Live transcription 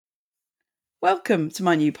Welcome to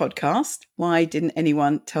my new podcast, Why Didn't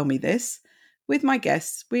Anyone Tell Me This? With my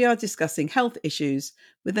guests, we are discussing health issues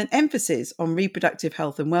with an emphasis on reproductive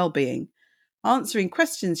health and well-being, answering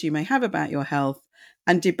questions you may have about your health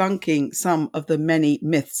and debunking some of the many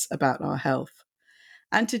myths about our health.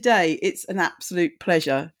 And today, it's an absolute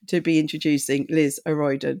pleasure to be introducing Liz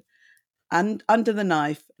O'Royden and Under the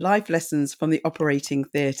Knife, Life Lessons from the Operating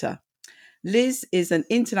Theatre. Liz is an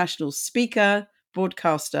international speaker,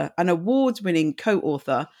 broadcaster, and award-winning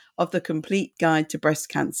co-author of The Complete Guide to Breast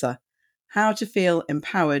Cancer, How to Feel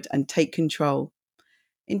Empowered and Take Control.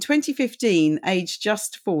 In 2015, aged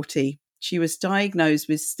just 40, she was diagnosed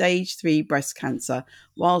with stage 3 breast cancer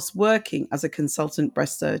whilst working as a consultant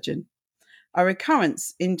breast surgeon. A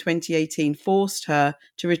recurrence in 2018 forced her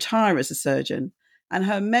to retire as a surgeon, and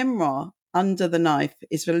her memoir, Under the Knife,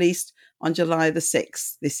 is released on July the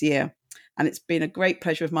 6th this year. And it's been a great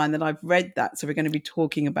pleasure of mine that I've read that. So we're going to be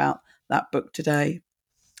talking about that book today.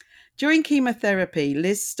 During chemotherapy,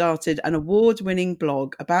 Liz started an award-winning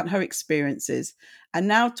blog about her experiences and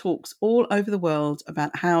now talks all over the world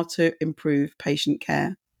about how to improve patient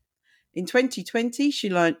care. In 2020, she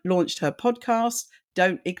launched her podcast,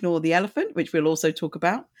 Don't Ignore the Elephant, which we'll also talk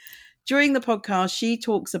about. During the podcast, she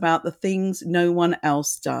talks about the things no one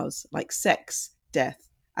else does, like sex, death,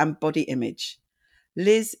 and body image.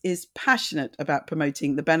 Liz is passionate about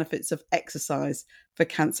promoting the benefits of exercise for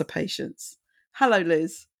cancer patients. Hello,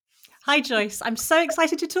 Liz. Hi, Joyce. I'm so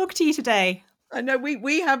excited to talk to you today. I know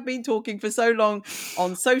we have been talking for so long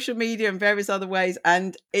on social media and various other ways,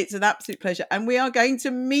 and it's an absolute pleasure. And we are going to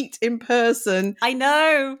meet in person. I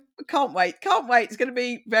know. Can't wait. It's going to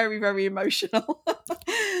be very, very emotional.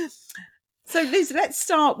 So, Liz, let's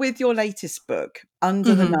start with your latest book,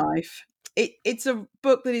 Under the Knife. It's a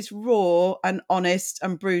book that is raw and honest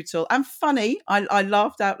and brutal and funny. I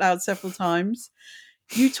laughed out loud several times.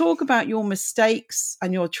 You talk about your mistakes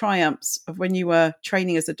and your triumphs of when you were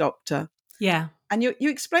training as a doctor. Yeah. And you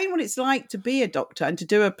explain what it's like to be a doctor and to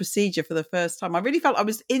do a procedure for the first time. I really felt I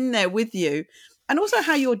was in there with you, and also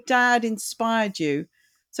how your dad inspired you.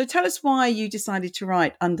 So tell us why you decided to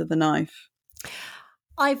write Under the Knife.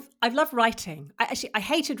 I've loved writing. I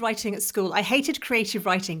hated writing at school. I hated creative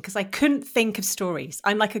writing because I couldn't think of stories.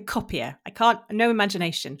 I'm like a copier. No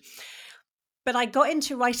imagination. But I got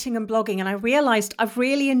into writing and blogging, and I realized I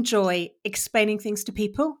really enjoy explaining things to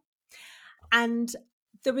people. And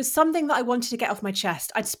there was something that I wanted to get off my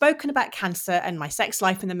chest. I'd spoken about cancer and my sex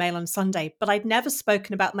life in the Mail on Sunday, but I'd never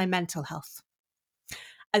spoken about my mental health.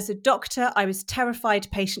 As a doctor, I was terrified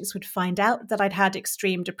patients would find out that I'd had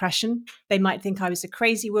extreme depression. They might think I was a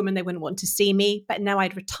crazy woman. They wouldn't want to see me. But now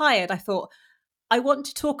I'd retired, I thought, I want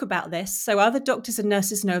to talk about this so other doctors and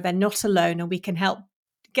nurses know they're not alone and we can help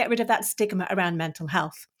get rid of that stigma around mental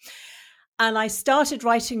health. And I started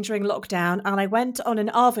writing during lockdown, and I went on an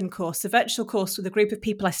Arvin course, a virtual course with a group of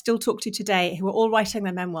people I still talk to today who are all writing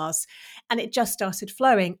their memoirs. And it just started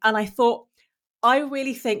flowing. And I thought, I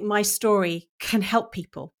really think my story can help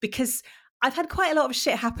people because I've had quite a lot of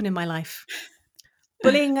shit happen in my life.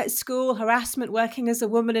 Bullying at school, harassment, working as a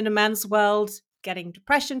woman in a man's world, getting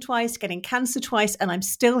depression twice, getting cancer twice, and I'm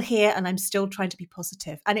still here and I'm still trying to be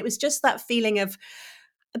positive. And it was just that feeling of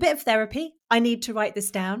a bit of therapy. I need to write this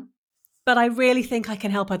down, but I really think I can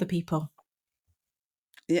help other people.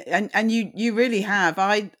 Yeah, and you really have.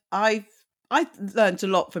 I learned a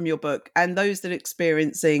lot from your book, and those that are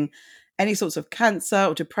experiencing any sorts of cancer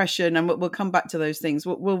or depression, and we'll come back to those things,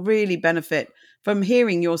 will really benefit from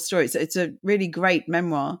hearing your story. It's a really great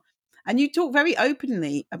memoir. And you talk very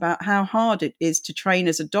openly about how hard it is to train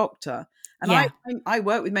as a doctor. And Yeah. I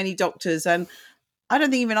work with many doctors, and I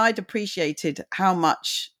don't think even I'd appreciated how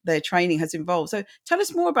much their training has involved. So tell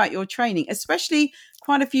us more about your training, especially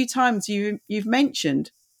quite a few times you've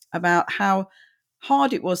mentioned about how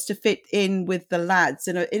hard it was to fit in with the lads.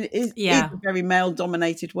 And it is a very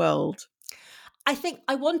male-dominated world. I think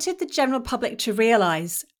I wanted the general public to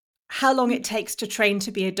realise how long it takes to train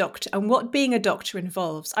to be a doctor and what being a doctor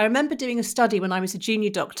involves. I remember doing a study when I was a junior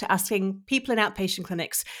doctor asking people in outpatient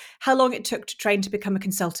clinics how long it took to train to become a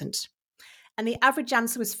consultant. And the average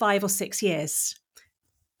answer was 5 or 6 years.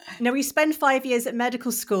 Now, we spend 5 years at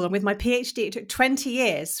medical school, and with my PhD, it took 20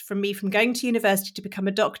 years from going to university to become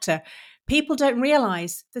a doctor. People don't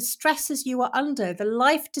realise the stresses you are under, the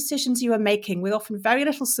life decisions you are making with often very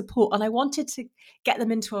little support. And I wanted to get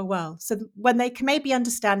them into a world so that when they can maybe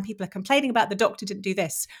understand people are complaining about the doctor didn't do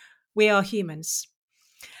this, we are humans.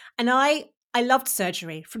 And I loved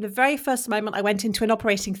surgery. From the very first moment I went into an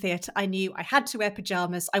operating theatre, I knew I had to wear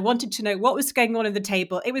pajamas. I wanted to know what was going on in the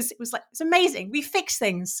table. It was amazing. We fix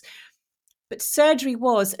things. But surgery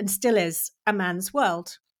was and still is a man's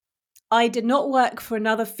world. I did not work for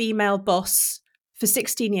another female boss for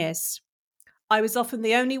 16 years. I was often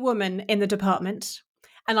the only woman in the department,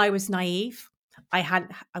 and I was naive. I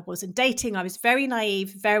wasn't dating. I was very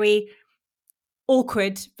naive, very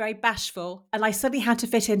awkward, very bashful, and I suddenly had to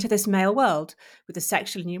fit into this male world with the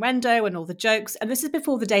sexual innuendo and all the jokes. And this is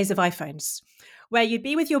before the days of iPhones, where you'd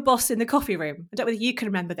be with your boss in the coffee room. I don't know whether you can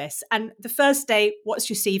remember this. And the first day, what's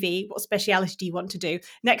your CV? What speciality do you want to do?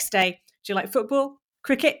 Next day, do you like football,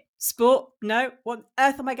 cricket, sport? No. What on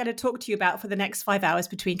earth am I going to talk to you about for the next 5 hours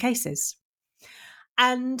between cases?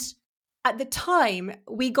 And at the time,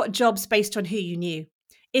 we got jobs based on who you knew.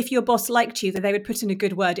 If your boss liked you, then they would put in a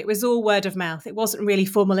good word. It was all word of mouth. It wasn't really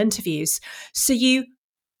formal interviews. So you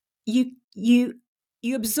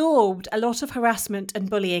absorbed a lot of harassment and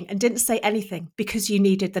bullying and didn't say anything because you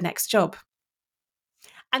needed the next job.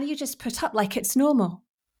 And you just put up like it's normal.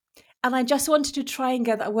 And I just wanted to try and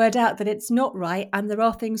get that word out that it's not right and there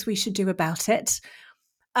are things we should do about it.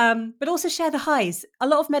 But also share the highs. A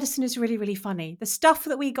lot of medicine is really, really funny. The stuff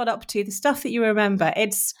that we got up to, the stuff that you remember,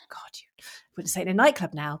 it's, God, you wouldn't say it in a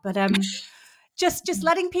nightclub now, but just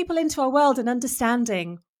letting people into our world and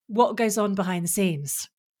understanding what goes on behind the scenes.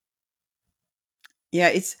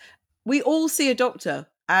 Yeah, we all see a doctor,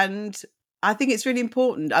 and I think it's really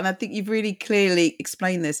important, and I think you've really clearly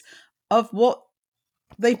explained this, of what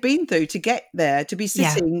they've been through to get there, to be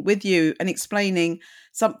sitting with you and explaining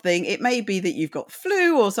something. It may be that you've got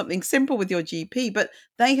flu or something simple with your GP, but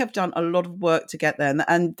they have done a lot of work to get there,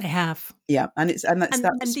 and they have. Yeah, and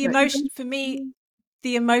the emotion for me,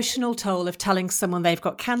 the emotional toll of telling someone they've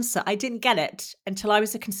got cancer. I didn't get it until I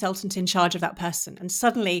was a consultant in charge of that person, and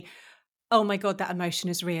suddenly, oh my God, that emotion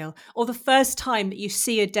is real. Or the first time that you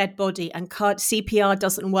see a dead body and CPR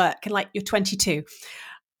doesn't work, and like you're 22.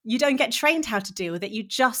 You don't get trained how to deal with it. You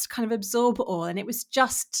just kind of absorb it all. And it was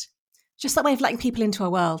just that way of letting people into our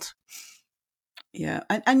world. Yeah.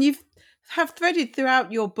 And you have threaded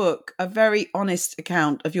throughout your book a very honest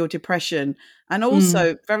account of your depression and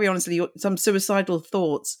also, very honestly, some suicidal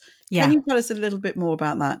thoughts. Yeah. Can you tell us a little bit more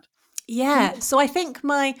about that? Yeah. So I think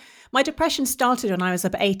my depression started when I was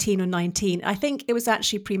about 18 or 19. I think it was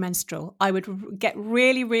actually premenstrual. I would get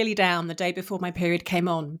really, really down the day before my period came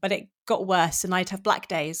on, but it got worse. And I'd have black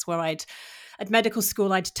days where at medical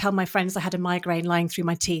school, I'd tell my friends I had a migraine lying through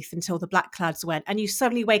my teeth until the black clouds went. And you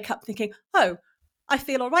suddenly wake up thinking, oh, I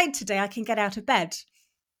feel all right today. I can get out of bed.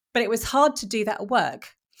 But it was hard to do that at work.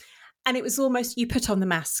 And it was almost, you put on the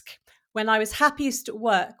mask. When I was happiest at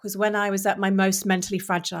work was when I was at my most mentally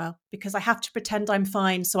fragile, because I have to pretend I'm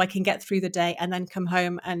fine so I can get through the day and then come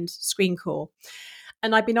home and screen call.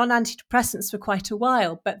 And I'd been on antidepressants for quite a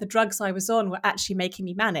while, but the drugs I was on were actually making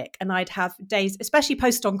me manic. And I'd have days, especially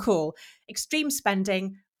post on call, extreme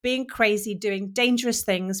spending, being crazy, doing dangerous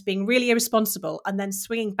things, being really irresponsible, and then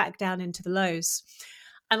swinging back down into the lows.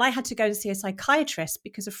 And I had to go and see a psychiatrist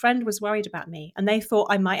because a friend was worried about me and they thought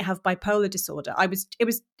I might have bipolar disorder. It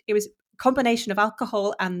was a combination of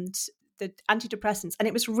alcohol and the antidepressants. And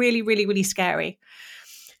it was really, really, really scary.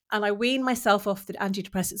 And I weaned myself off the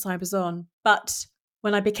antidepressants I was on. But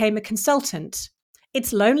when I became a consultant,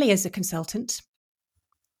 it's lonely as a consultant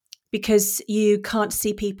because you can't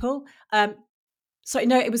see people.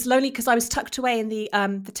 It was lonely because I was tucked away in the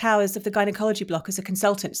towers of the gynecology block as a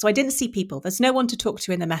consultant. So I didn't see people. There's no one to talk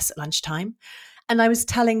to in the mess at lunchtime. And I was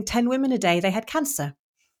telling 10 women a day they had cancer.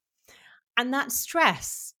 And that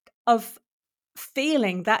stress of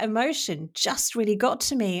feeling that emotion just really got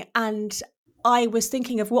to me. And I was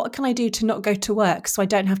thinking of what can I do to not go to work so I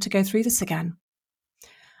don't have to go through this again.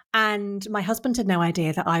 And my husband had no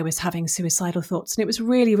idea that I was having suicidal thoughts. And it was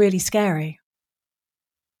really, really scary.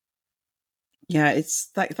 Yeah,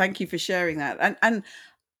 thank you for sharing that. And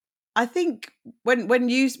I think when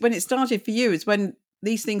it started for you is when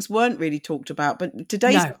these things weren't really talked about, but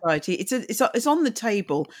today's society, it's on the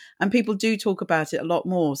table and people do talk about it a lot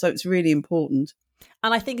more. So it's really important.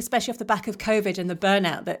 And I think especially off the back of COVID and the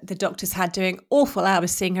burnout that the doctors had doing awful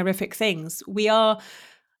hours, seeing horrific things, I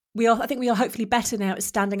think we are hopefully better now at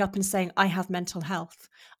standing up and saying, I have mental health.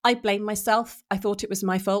 I blame myself. I thought it was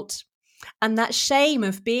my fault. And that shame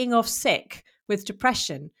of being off sick with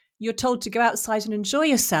depression, you're told to go outside and enjoy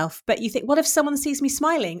yourself, but you think, what if someone sees me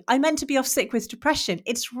smiling? I'm meant to be off sick with depression.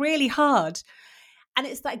 It's really hard. And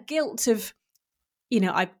it's that guilt of,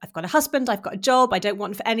 I've got a husband, I've got a job, I don't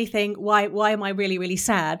want for anything. Why am I really, really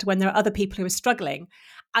sad when there are other people who are struggling?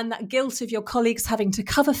 And that guilt of your colleagues having to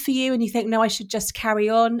cover for you and you think, no, I should just carry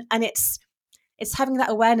on. And it's having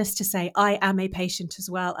that awareness to say, I am a patient as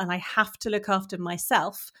well, and I have to look after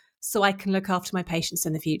myself so I can look after my patients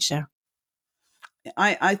in the future.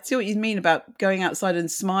 I see what you mean about going outside and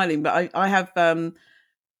smiling, but I have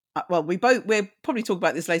well, we'll probably talk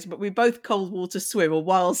about this later, but we both cold water swim or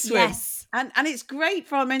wild swim. Yes. And it's great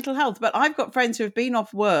for our mental health. But I've got friends who have been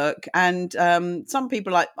off work, and some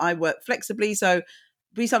people, like I work flexibly, so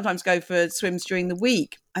we sometimes go for swims during the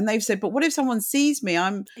week. And they've said, but what if someone sees me?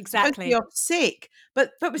 I'm supposed to be off sick.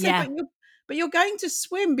 But we say, but you're going to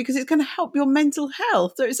swim because it's going to help your mental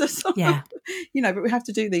health. So it's a sort of, but we have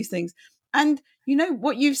to do these things. And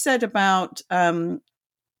what you've said about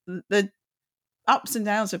the ups and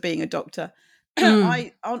downs of being a doctor.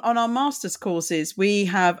 On our master's courses, we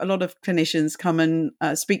have a lot of clinicians come and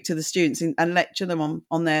speak to the students and lecture them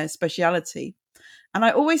on their speciality. And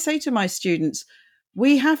I always say to my students,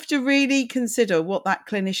 we have to really consider what that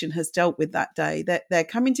clinician has dealt with that day. They're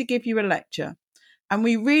coming to give you a lecture, and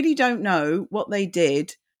we really don't know what they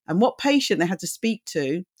did and what patient they had to speak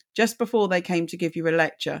to just before they came to give you a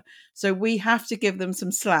lecture. So we have to give them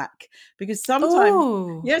some slack, because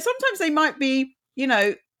sometimes they might be,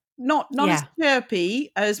 not as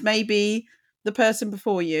chirpy as maybe the person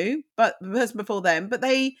before you, but the person before them, but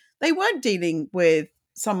they weren't dealing with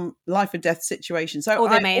some life or death situation. So or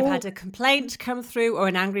they may have had a complaint come through, or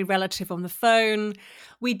an angry relative on the phone.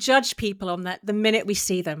 We judge people on that the minute we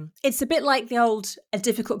see them. It's a bit like the old, a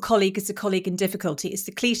difficult colleague is a colleague in difficulty. It's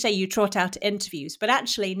the cliche you trot out at interviews, but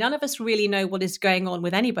actually none of us really know what is going on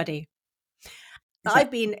with anybody. Exactly.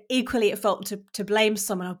 I've been equally at fault to blame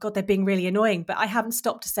someone. Oh God, they're being really annoying, but I haven't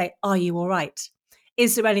stopped to say, are you all right?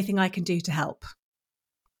 Is there anything I can do to help?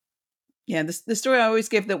 Yeah, the story I always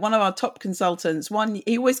give, that one of our top consultants,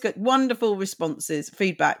 he always got wonderful responses,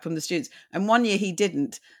 feedback from the students. And one year he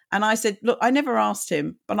didn't. And I said, look, I never asked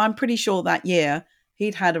him, but I'm pretty sure that year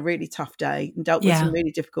he'd had a really tough day and dealt with some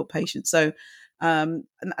really difficult patients. So, and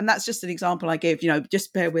that's just an example I gave,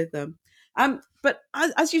 just bear with them. But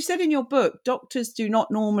as you said in your book, doctors do not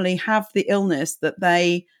normally have the illness that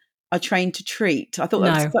they are trained to treat. I thought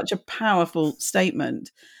that was such a powerful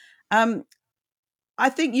statement. I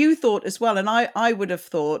think you thought as well, and I would have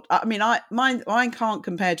thought, I mean, mine can't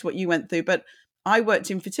compare to what you went through, but I worked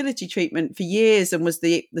in fertility treatment for years and was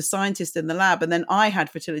the scientist in the lab. And then I had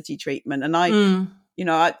fertility treatment, and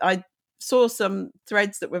I saw some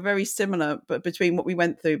threads that were very similar, but between what we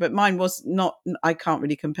went through, but mine was not, I can't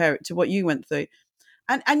really compare it to what you went through.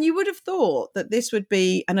 And you would have thought that this would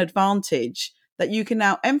be an advantage, that you can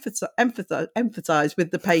now empathize with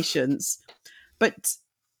the patients. But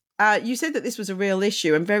you said that this was a real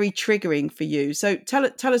issue and very triggering for you. So tell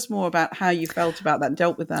us more about how you felt about that and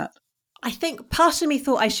dealt with that. I think part of me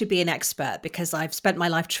thought I should be an expert because I've spent my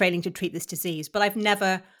life training to treat this disease, but I've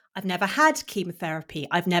never had chemotherapy.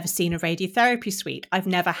 I've never seen a radiotherapy suite. I've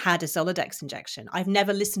never had a Zoladex injection. I've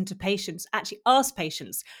never listened to patients, actually ask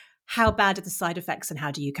patients, how bad are the side effects and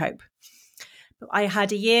how do you cope? But I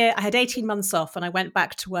had 18 months off, and I went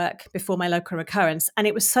back to work before my local recurrence. And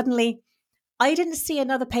it was suddenly, I didn't see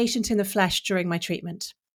another patient in the flesh during my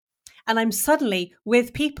treatment. And I'm suddenly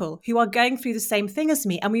with people who are going through the same thing as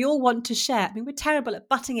me. And we all want to share. I mean, we're terrible at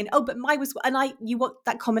butting in. Oh, but you want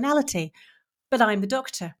that commonality. But I'm the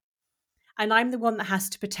doctor. And I'm the one that has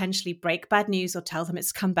to potentially break bad news or tell them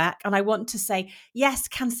it's come back. And I want to say, yes,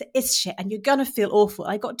 cancer is shit and you're going to feel awful.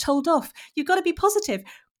 I got told off. You've got to be positive.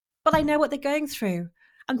 But I know what they're going through.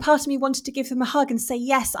 And part of me wanted to give them a hug and say,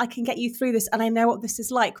 yes, I can get you through this. And I know what this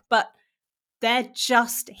is like. But they're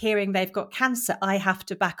just hearing they've got cancer. I have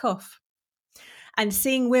to back off. And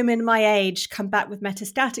seeing women my age come back with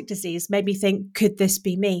metastatic disease made me think, could this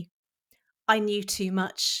be me? I knew too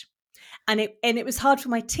much. And it was hard for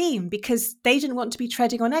my team because they didn't want to be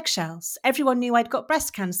treading on eggshells. Everyone knew I'd got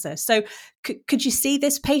breast cancer. So could you see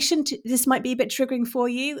this patient? This might be a bit triggering for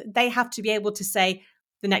you. They have to be able to say,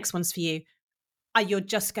 the next one's for you. You're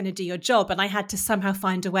just going to do your job. And I had to somehow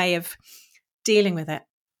find a way of dealing with it.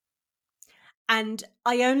 And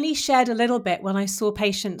I only shared a little bit when I saw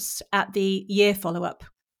patients at the year follow-up.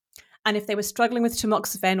 And if they were struggling with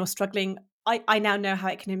tamoxifen or struggling, I now know how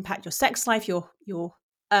it can impact your sex life, your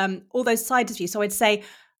all those sides of you. So I'd say,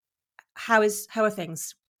 how are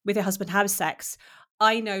things with your husband? How is sex?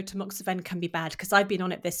 I know tamoxifen can be bad because I've been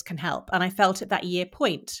on it. This can help. And I felt at that year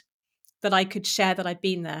point that I could share that I'd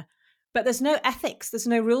been there. But there's no ethics. There's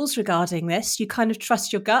no rules regarding this. You kind of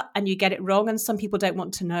trust your gut and you get it wrong. And some people don't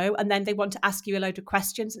want to know. And then they want to ask you a load of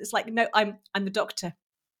questions. And it's like, no, I'm the doctor.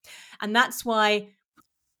 And that's why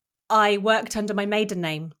I worked under my maiden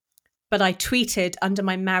name, but I tweeted under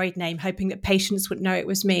my married name, hoping that patients would know it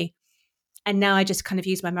was me. And now I just kind of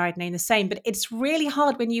use my married name the same. But it's really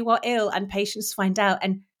hard when you are ill and patients find out.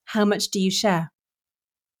 And how much do you share?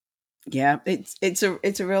 Yeah, it's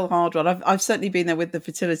a real hard one. I've certainly been there with the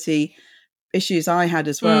fertility issues I had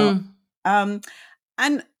as well. And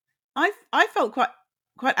I felt quite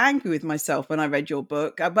quite angry with myself when I read your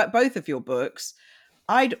book, but both of your books.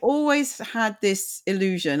 I'd always had this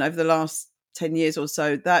illusion over the last 10 years or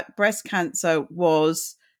so that breast cancer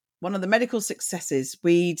was one of the medical successes.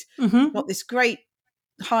 We'd got this great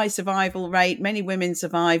high survival rate, many women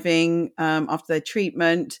surviving after their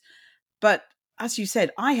treatment. But as you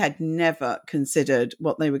said, I had never considered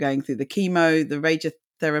what they were going through, the chemo, the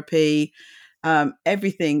radiotherapy,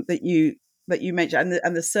 everything that you mentioned,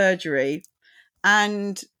 and the surgery.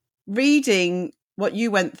 And reading what you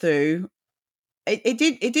went through,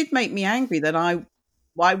 it did make me angry that I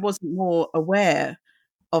wasn't more aware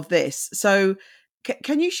of this. So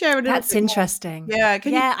can you share a little That's bit interesting. more?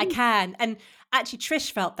 Yeah, I can. And actually,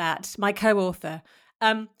 Trish felt that, my co-author.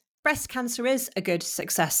 Breast cancer is a good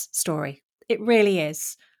success story. It really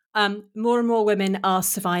is. More and more women are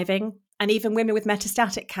surviving. And even women with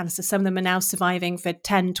metastatic cancer, some of them are now surviving for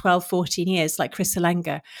 10, 12, 14 years, like Chris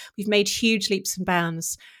Alenga. We've made huge leaps and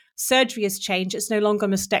bounds. Surgery has changed. It's no longer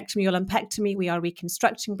mastectomy or lumpectomy. We are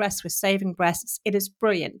reconstructing breasts. We're saving breasts. It is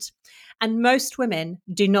brilliant. And most women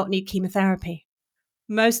do not need chemotherapy.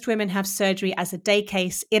 Most women have surgery as a day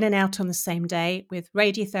case, in and out on the same day with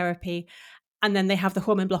radiotherapy. And then they have the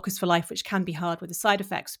hormone blockers for life, which can be hard with the side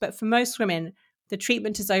effects. But for most women, the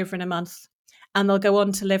treatment is over in a month and they'll go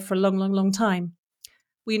on to live for a long, long, long time.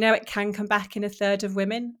 We know it can come back in a third of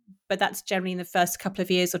women, but that's generally in the first couple of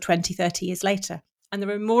years or 20, 30 years later. And there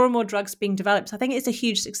are more and more drugs being developed. So I think it's a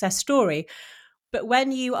huge success story. But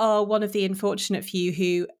when you are one of the unfortunate few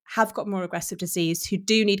who have got more aggressive disease, who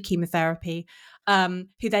do need chemotherapy,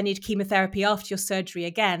 who then need chemotherapy after your surgery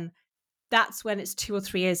again, that's when it's 2 or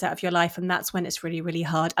 3 years out of your life. And that's when it's really, really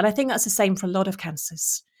hard. And I think that's the same for a lot of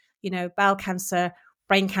cancers. Bowel cancer,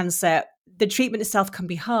 brain cancer, the treatment itself can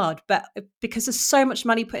be hard. But because there's so much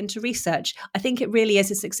money put into research, I think it really is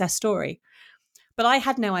a success story. But I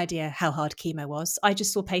had no idea how hard chemo was. I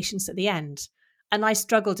just saw patients at the end. And I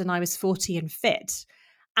struggled and I was 40 and fit.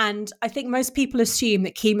 And I think most people assume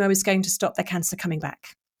that chemo is going to stop their cancer coming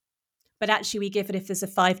back. But actually, we give it if there's a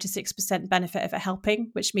 5 to 6% benefit of it helping,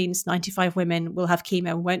 which means 95 women will have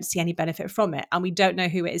chemo and won't see any benefit from it. And we don't know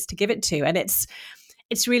who it is to give it to. And it's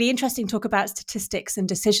really interesting to talk about statistics and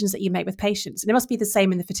decisions that you make with patients. And it must be the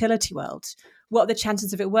same in the fertility world. What are the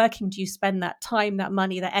chances of it working? Do you spend that time, that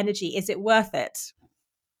money, that energy? Is it worth it?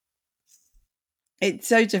 It's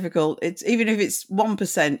so difficult. It's even if it's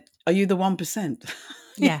 1%, are you the 1%?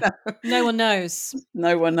 Yeah. No one knows.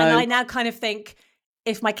 No one knows. And I now kind of think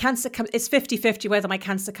if my cancer comes, it's 50-50 whether my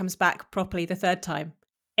cancer comes back properly the third time.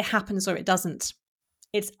 It happens or it doesn't.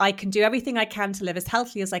 I can do everything I can to live as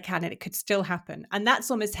healthy as I can and it could still happen. And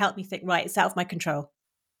that's almost helped me think, right, it's out of my control.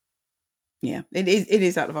 Yeah, it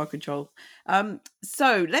is out of our control.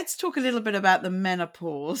 So let's talk a little bit about the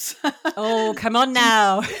menopause. Oh, come on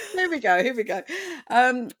now. Here we go.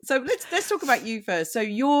 So let's talk about you first. So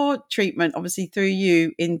your treatment obviously threw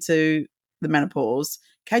you into the menopause.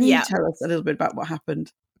 Can you tell us a little bit about what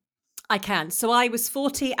happened? I can. So I was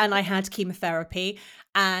 40 and I had chemotherapy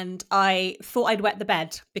and I thought I'd wet the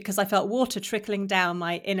bed because I felt water trickling down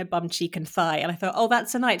my inner bum cheek and thigh. And I thought, oh,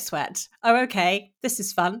 that's a night sweat. Oh, okay, this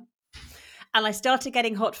is fun. And I started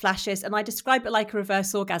getting hot flashes and I describe it like a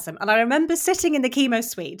reverse orgasm. And I remember sitting in the chemo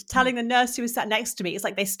suite telling the nurse who was sat next to me, it's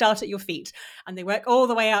like they start at your feet and they work all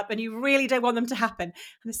the way up and you really don't want them to happen.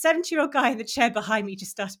 And the 70-year-old guy in the chair behind me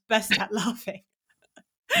just started bursting out laughing.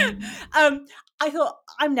 I thought,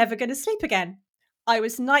 I'm never going to sleep again. I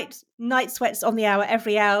was night sweats on the hour,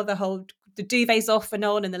 every hour, the duvets off and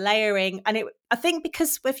on and the layering. And I think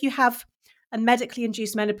because if you have a medically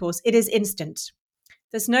induced menopause, it is instant.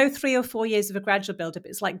 There's no 3 or 4 years of a gradual buildup.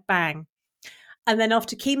 It's like bang. And then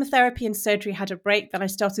after chemotherapy and surgery had a break, then I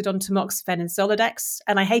started on tamoxifen and Zoladex.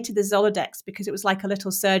 And I hated the Zoladex because it was like a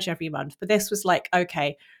little surge every month. But this was like,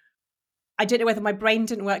 okay, I don't know whether my brain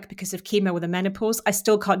didn't work because of chemo or the menopause. I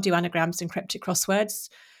still can't do anagrams and cryptic crosswords.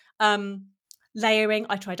 Layering,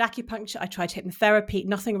 I tried acupuncture, I tried hypnotherapy,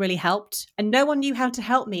 nothing really helped. And no one knew how to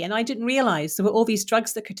help me. And I didn't realize there were all these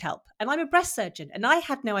drugs that could help. And I'm a breast surgeon and I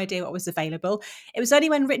had no idea what was available. It was only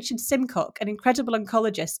when Richard Simcock, an incredible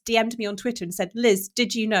oncologist, DM'd me on Twitter and said, Liz,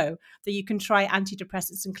 did you know that you can try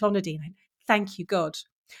antidepressants and clonidine? Thank you, God.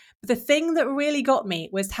 But the thing that really got me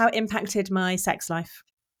was how it impacted my sex life.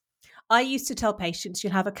 I used to tell patients,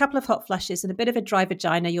 you'll have a couple of hot flushes and a bit of a dry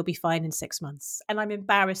vagina, you'll be fine in 6 months. And I'm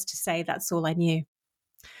embarrassed to say that's all I knew.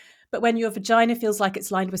 But when your vagina feels like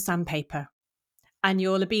it's lined with sandpaper and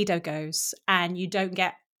your libido goes and you don't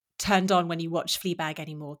get turned on when you watch Fleabag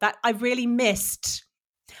anymore, that I really missed.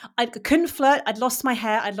 I couldn't flirt. I'd lost my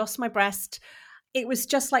hair. I'd lost my breast. It was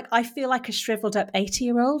just like, I feel like a shriveled up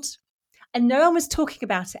 80-year-old. And no one was talking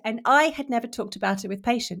about it. And I had never talked about it with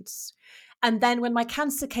patients. And then when my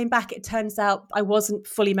cancer came back, it turns out I wasn't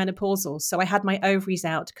fully menopausal. So I had my ovaries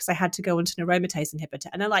out because I had to go onto an aromatase inhibitor.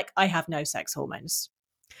 And they're like, I have no sex hormones.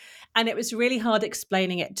 And it was really hard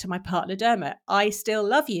explaining it to my partner, Dermot. I still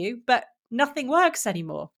love you, but nothing works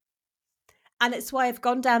anymore. And it's why I've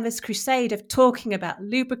gone down this crusade of talking about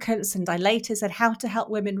lubricants and dilators and how to help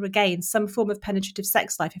women regain some form of penetrative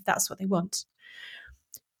sex life if that's what they want.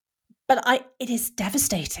 But it is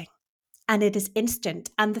devastating and it is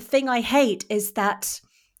instant. And the thing I hate is that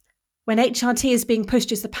when HRT is being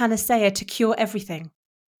pushed as the panacea to cure everything,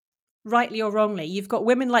 rightly or wrongly, you've got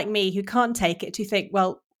women like me who can't take it, who think,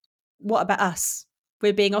 well, what about us?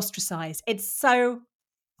 We're being ostracized. It's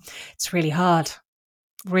really hard,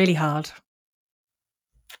 really hard.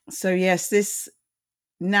 So yes, this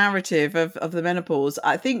narrative of the menopause,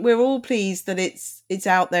 I think we're all pleased that it's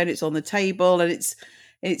out there and it's on the table, and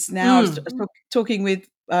it's now I was talking with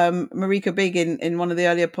Marika Big in one of the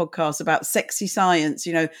earlier podcasts about sexy science.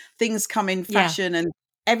 Things come in fashion and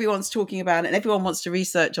everyone's talking about it and everyone wants to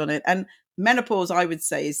research on it. And menopause, I would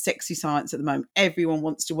say, is sexy science at the moment. Everyone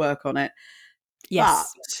wants to work on it.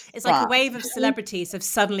 Yes. It's like a wave of celebrities have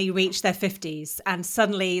suddenly reached their 50s and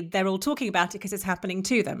suddenly they're all talking about it because it's happening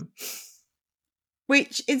to them.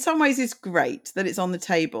 Which in some ways is great that it's on the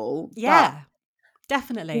table. Yeah,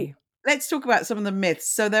 definitely. Let's talk about some of the myths.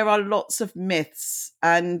 So there are lots of myths,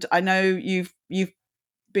 and I know you've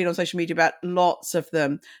been on social media about lots of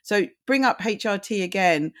them. So bring up HRT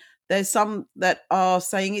again. There's some that are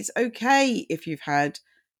saying it's okay if you've had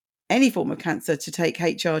any form of cancer to take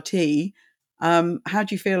HRT. How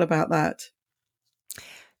do you feel about that?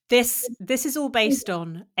 This is all based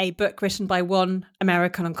on a book written by one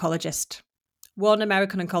American oncologist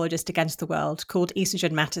against the world, called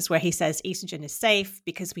Estrogen Matters, where he says estrogen is safe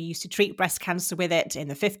because we used to treat breast cancer with it in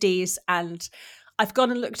the 50s. And I've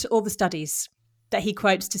gone and looked at all the studies that he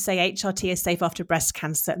quotes to say HRT is safe after breast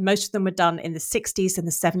cancer. Most of them were done in the 60s and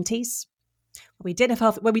the 70s. We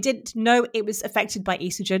didn't know it was affected by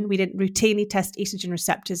estrogen. We didn't routinely test estrogen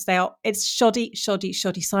receptors. It's shoddy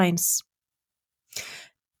science.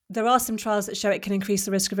 There are some trials that show it can increase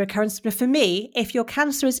the risk of recurrence. But for me, if your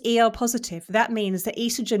cancer is ER positive, that means that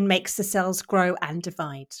estrogen makes the cells grow and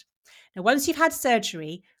divide. Now, once you've had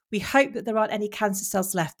surgery, we hope that there aren't any cancer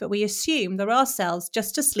cells left, but we assume there are cells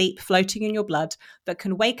just asleep floating in your blood that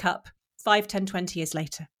can wake up 5, 10, 20 years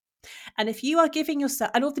later. And if you are giving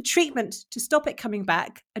yourself, and all the treatment to stop it coming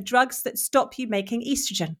back are drugs that stop you making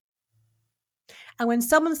estrogen. And when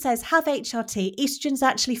someone says, have HRT, estrogen's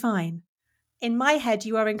actually fine. In my head,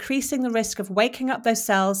 you are increasing the risk of waking up those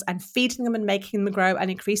cells and feeding them and making them grow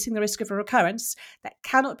and increasing the risk of a recurrence that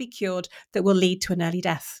cannot be cured, that will lead to an early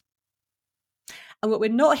death. And what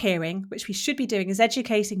we're not hearing, which we should be doing, is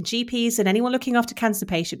educating GPs and anyone looking after cancer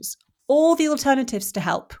patients, all the alternatives to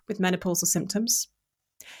help with menopausal symptoms.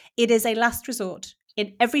 It is a last resort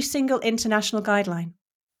in every single international guideline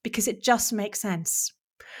because it just makes sense.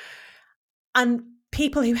 And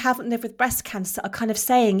people who haven't lived with breast cancer are kind of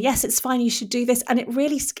saying, yes, it's fine, you should do this. And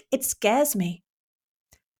it scares me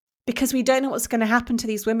because we don't know what's going to happen to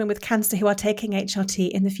these women with cancer who are taking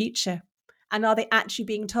HRT in the future. And are they actually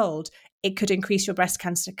being told it could increase your breast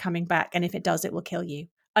cancer coming back? And if it does, it will kill you.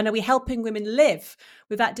 And are we helping women live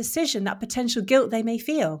with that decision, that potential guilt they may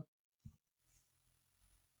feel?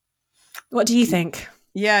 What do you think?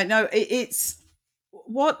 Yeah, no, it's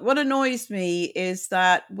what annoys me is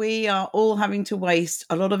that we are all having to waste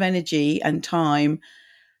a lot of energy and time,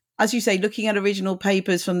 as you say, looking at original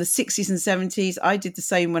papers from the 60s and 70s. I did the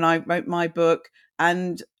same when I wrote my book,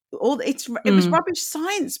 and it was rubbish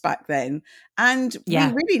science back then, and we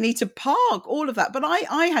really need to park all of that. But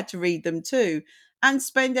I had to read them too and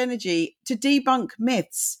spend energy to debunk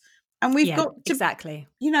myths, and we've got to, exactly,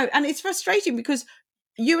 and it's frustrating because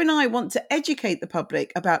you and I want to educate the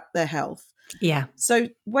public about their health. Yeah. So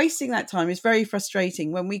wasting that time is very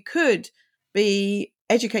frustrating when we could be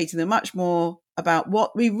educating them much more about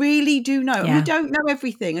what we really do know. And we don't know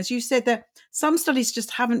everything. As you said, that some studies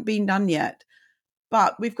just haven't been done yet,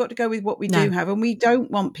 but we've got to go with what we do have. And we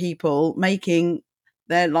don't want people making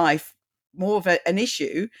their life more of an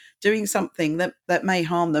issue, doing something that may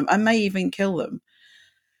harm them and may even kill them.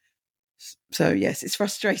 So yes, it's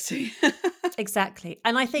frustrating. Exactly.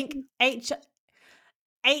 And I think HRT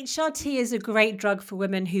is a great drug for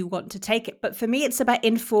women who want to take it. But for me, it's about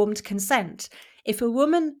informed consent. If a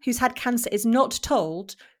woman who's had cancer is not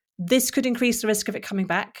told this could increase the risk of it coming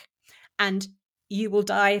back and you will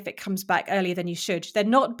die if it comes back earlier than you should, they're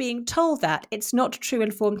not being told that. It's not true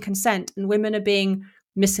informed consent. And women are being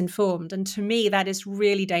misinformed. And to me, that is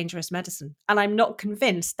really dangerous medicine. And I'm not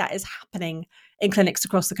convinced that is happening in clinics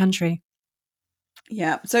across the country.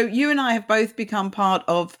 Yeah. So you and I have both become part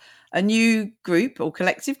of a new group or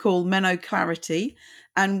collective called Menno Clarity,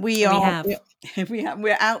 and we're out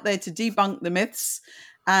there to debunk the myths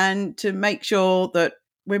and to make sure that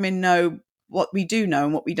women know what we do know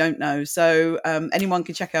and what we don't know. So anyone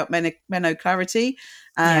can check out Menno Clarity,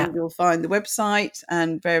 and you'll find the website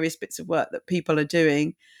and various bits of work that people are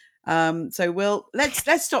doing. So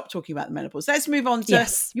let's stop talking about the menopause. Let's move on to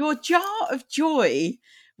your jar of joy,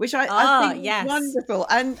 which I think is wonderful.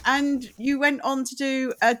 And you went on to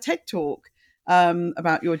do a TED Talk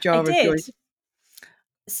about your jar of joy.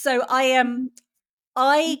 So I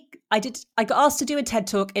got asked to do a TED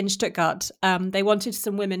Talk in Stuttgart. They wanted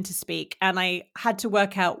some women to speak, and I had to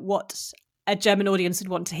work out what a German audience would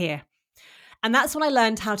want to hear. And that's when I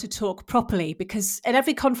learned how to talk properly, because at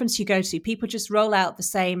every conference you go to, people just roll out the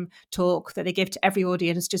same talk that they give to every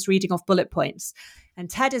audience, just reading off bullet points. And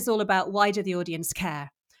TED is all about, why do the audience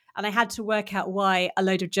care? And I had to work out why a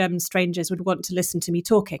load of German strangers would want to listen to me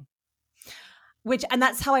talking. And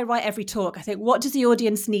that's how I write every talk. I think, what does the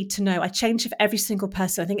audience need to know? I change for every single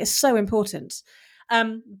person. I think it's so important.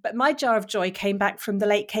 But my jar of joy came back from the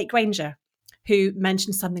late Kate Granger, who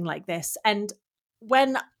mentioned something like this. And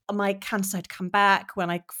when my cancer had come back, when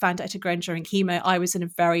I found out it had grown during chemo, I was in a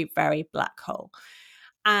very, very black hole.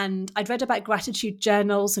 And I'd read about gratitude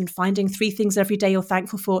journals and finding 3 things every day you're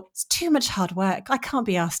thankful for. It's too much hard work. I can't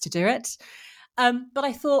be asked to do it. But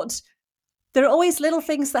I thought, there are always little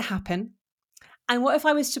things that happen. And what if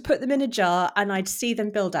I was to put them in a jar and I'd see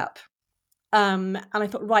them build up? And I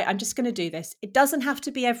thought, right, I'm just going to do this. It doesn't have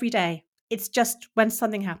to be every day. It's just when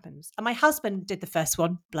something happens. And my husband did the first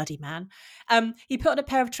one, bloody man. He put on a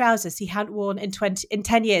pair of trousers he hadn't worn in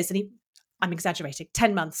 10 years. And I'm exaggerating,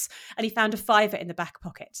 10 months. And he found a £5 in the back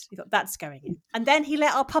pocket. He thought, that's going in. And then he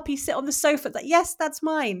let our puppy sit on the sofa. Like, yes, that's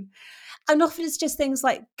mine. And often it's just things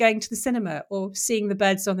like going to the cinema or seeing the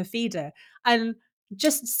birds on the feeder and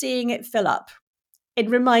just seeing it fill up. It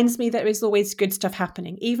reminds me that there is always good stuff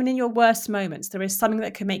happening. Even in your worst moments, there is something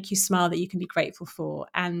that can make you smile that you can be grateful for.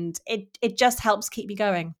 And it just helps keep me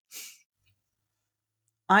going.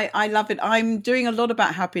 I love it. I'm doing a lot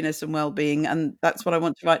about happiness and well-being, and that's what I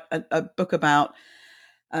want to write a book about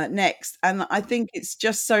next. And I think it's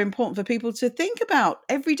just so important for people to think about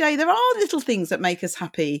every day. There are little things that make us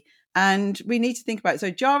happy, and we need to think about it. So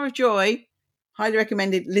Jar of Joy, highly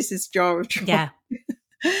recommended. Liz's Jar of Joy. Yeah.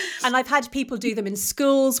 And I've had people do them in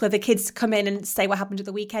schools where the kids come in and say what happened at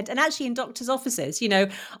the weekend. And actually in doctors' offices,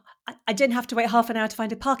 I didn't have to wait half an hour to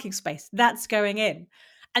find a parking space. That's going in.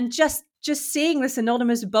 And just seeing this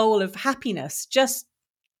anonymous bowl of happiness,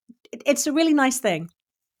 it's a really nice thing.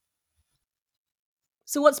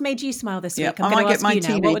 So what's made you smile this week? I'm going to ask you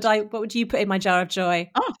now. What would you put in my jar of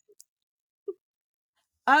joy? Oh.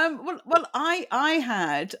 Well, I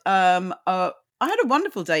had a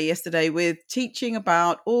wonderful day yesterday with teaching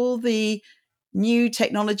about all the new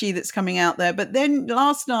technology that's coming out there. But then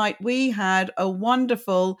last night we had a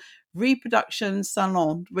wonderful reproduction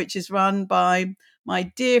salon, which is run by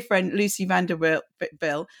my dear friend Lucy Vanderbilt.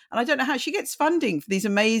 And I don't know how she gets funding for these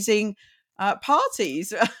amazing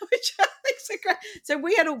parties, which I think is great. So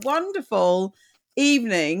we had a wonderful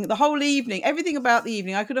evening, the whole evening, everything about the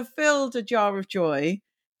evening. I could have filled a jar of joy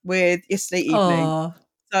with yesterday evening. Aww.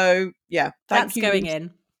 So yeah, that's going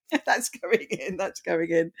in. That's going in.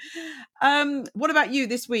 What about you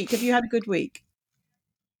this week? Have you had a good week?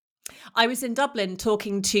 I was in Dublin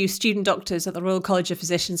talking to student doctors at the Royal College of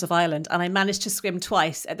Physicians of Ireland, and I managed to swim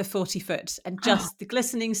twice at the 40-foot, and just the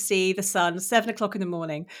glistening sea, the sun, 7:00 in the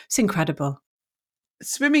morning. It's incredible.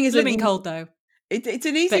 Swimming is cold though. It's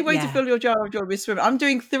an easy way to fill your jar of joy with swimming. I'm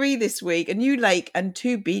doing 3 this week, a new lake and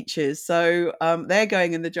 2 beaches. So they're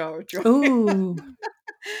going in the jar of joy. Ooh.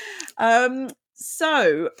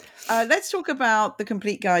 So let's talk about the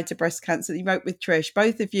complete guide to breast cancer that you wrote with Trish,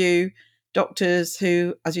 both of you doctors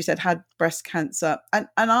who, as you said, had breast cancer. And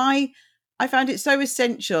I found it so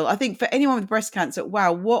essential. I think for anyone with breast cancer,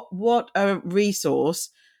 wow, what a resource.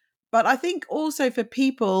 But I think also for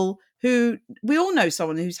people who, we all know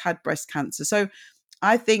someone who's had breast cancer. So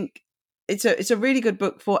I think it's a really good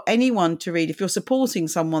book for anyone to read if you're supporting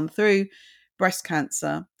someone through breast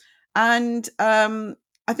cancer. And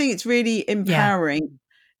I think it's really empowering.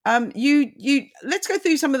 You let's go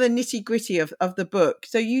through some of the nitty-gritty of the book.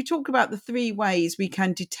 So you talk about the 3 ways we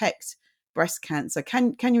can detect breast cancer.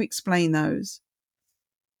 Can you explain those?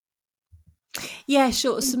 Yeah,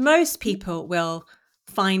 sure. So most people will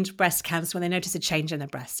find breast cancer when they notice a change in their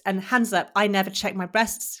breasts. And hands up, I never checked my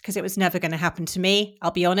breasts because it was never going to happen to me.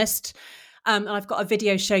 I'll be honest. And I've got a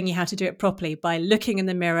video showing you how to do it properly by looking in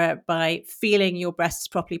the mirror, by feeling your breasts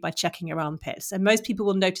properly, by checking your armpits. And most people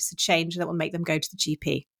will notice a change that will make them go to the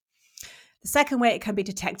GP. The second way it can be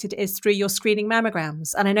detected is through your screening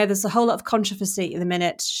mammograms. And I know there's a whole lot of controversy in the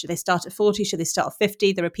minute. Should they start at 40? Should they start at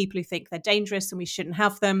 50? There are people who think they're dangerous and we shouldn't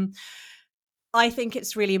have them. I think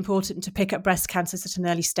it's really important to pick up breast cancers at an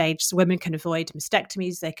early stage so women can avoid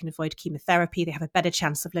mastectomies, they can avoid chemotherapy, they have a better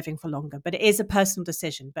chance of living for longer. But it is a personal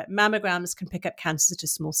decision. But mammograms can pick up cancers at a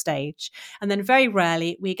small stage. And then very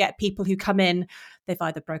rarely we get people who come in, they've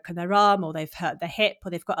either broken their arm or they've hurt their hip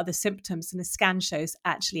or they've got other symptoms, and the scan shows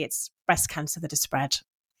actually it's breast cancer that has spread.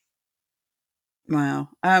 Wow.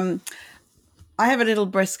 I have a little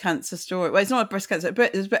breast cancer story. Well, it's not a breast cancer,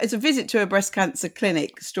 but it's a visit to a breast cancer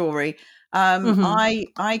clinic story.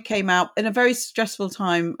 I came out in a very stressful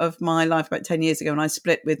time of my life about 10 years ago when I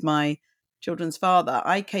split with my children's father.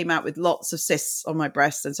 I came out with lots of cysts on my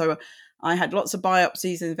breast. And so I had lots of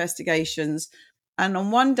biopsies and investigations. And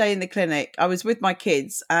on one day in the clinic, I was with my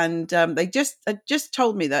kids and they just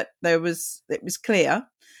told me that it was clear.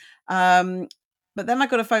 But then I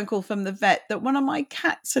got a phone call from the vet that one of my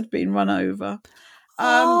cats had been run over.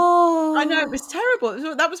 I know, it was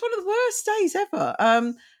terrible. That was one of the worst days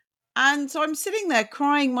ever. And so I'm sitting there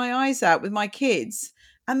crying my eyes out with my kids.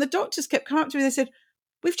 And the doctors kept coming up to me. They said,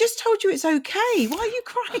 "We've just told you it's okay. Why are you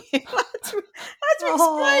crying?" I had to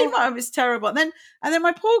explain why it was terrible. And then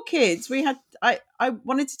my poor kids, I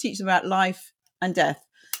wanted to teach them about life and death.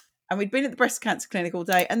 And we'd been at the breast cancer clinic all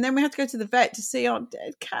day. And then we had to go to the vet to see our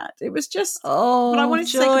dead cat. It was just, but I wanted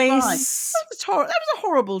to say goodbye. That was a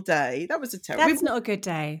horrible day. That was a terrible. That's not a good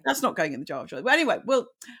day. That's not going in the jar. Well, anyway,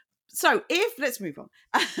 so let's move on.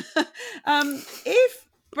 If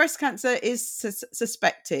breast cancer is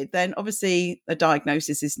suspected, then obviously a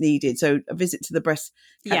diagnosis is needed. So a visit to the breast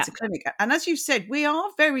cancer clinic. And as you said, we are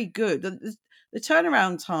very good. The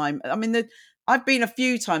turnaround time, I mean, I've been a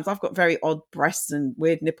few times. I've got very odd breasts and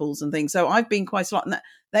weird nipples and things. So I've been quite a lot. And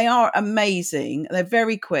they are amazing. They're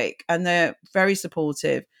very quick and they're very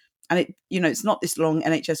supportive. And it's not this long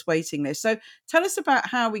NHS waiting list. So tell us about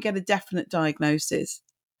how we get a definite diagnosis.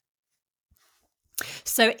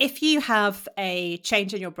 So if you have a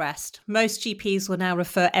change in your breast, most GPs will now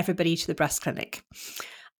refer everybody to the breast clinic.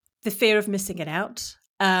 The fear of missing it out.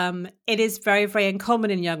 It is very, very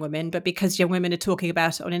uncommon in young women, but because young women are talking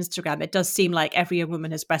about it on Instagram, it does seem like every young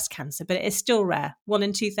woman has breast cancer, but it is still rare. 1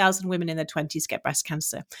 in 2,000 women in their 20s get breast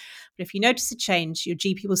cancer. But if you notice a change, your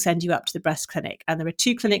GP will send you up to the breast clinic. And there are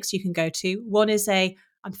 2 clinics you can go to. One is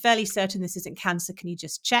I'm fairly certain this isn't cancer. Can you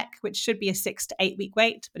just check? Which should be a 6 to 8 week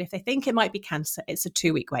wait. But if they think it might be cancer, it's a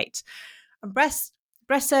 2-week wait. And breast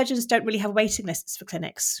surgeons don't really have waiting lists for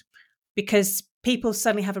clinics because people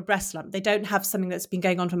suddenly have a breast lump. They don't have something that's been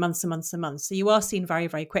going on for months and months and months. So you are seen very,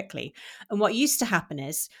 very quickly. And what used to happen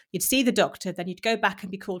is you'd see the doctor, then you'd go back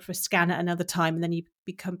and be called for a scan at another time, and then you'd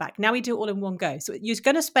come back. Now we do it all in one go. So you're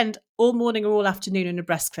going to spend all morning or all afternoon in a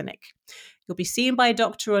breast clinic. You'll be seen by a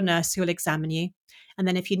doctor or nurse who will examine you. And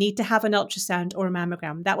then if you need to have an ultrasound or a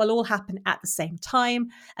mammogram, that will all happen at the same time.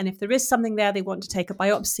 And if there is something there they want to take a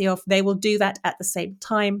biopsy of, they will do that at the same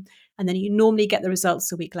time. And then you normally get the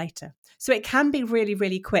results a week later. So it can be really,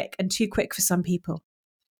 really quick and too quick for some people.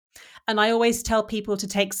 And I always tell people to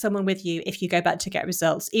take someone with you if you go back to get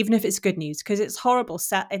results, even if it's good news, because it's horrible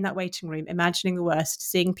sat in that waiting room, imagining the worst,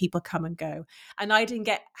 seeing people come and go. And I didn't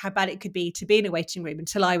get how bad it could be to be in a waiting room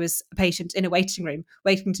until I was a patient in a waiting room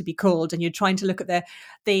waiting to be called. And you're trying to look at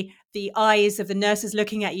the eyes of the nurses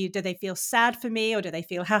looking at you. Do they feel sad for me or do they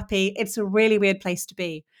feel happy? It's a really weird place to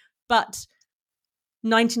be. But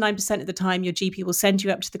 99% of the time, your GP will send you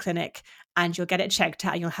up to the clinic and you'll get it checked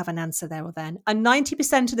out and you'll have an answer there or then. And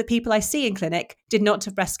 90% of the people I see in clinic did not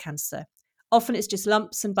have breast cancer. Often it's just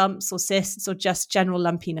lumps and bumps or cysts or just general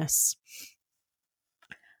lumpiness.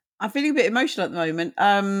 I'm feeling a bit emotional at the moment.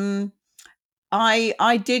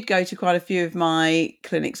 I did go to quite a few of my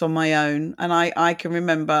clinics on my own, and I can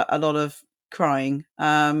remember a lot of crying.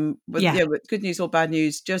 With good news or bad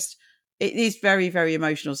news, just it is very, very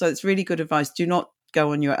emotional. So it's really good advice. Do not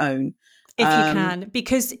go on your own if you can,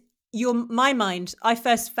 because my mind, I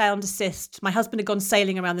first found a cyst. My husband had gone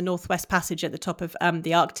sailing around the Northwest Passage at the top of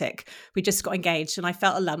the Arctic. We just got engaged and I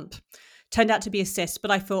felt a lump. Turned out to be a cyst, but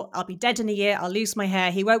I thought, I'll be dead in a year, I'll lose my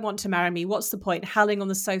hair, he won't want to marry me, what's the point? Howling on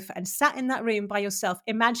the sofa and sat in that room by yourself,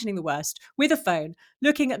 imagining the worst, with a phone,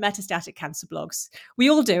 looking at metastatic cancer blogs. We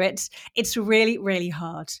all do it. It's really, really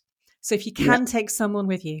hard. So if you can take someone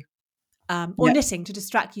with you, or knitting to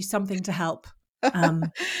distract you, something to help.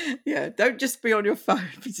 Don't just be on your phone.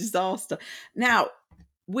 It's a disaster. Now,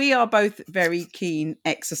 we are both very keen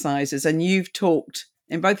exercisers, and you've talked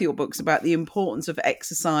in both of your books about the importance of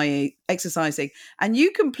exercising, and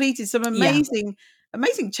you completed some amazing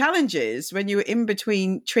challenges when you were in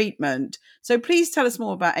between treatment. So please tell us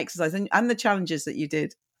more about exercise and the challenges that you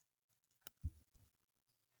did.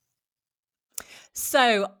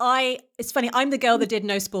 So it's funny, I'm the girl that did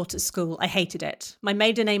no sport at school. I hated it. My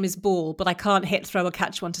maiden name is Ball, but I can't hit, throw, or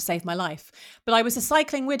catch one to save my life. But I was a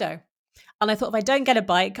cycling widow. And I thought, if I don't get a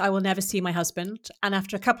bike, I will never see my husband. And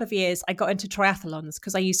after a couple of years, I got into triathlons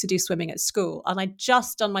because I used to do swimming at school. And I'd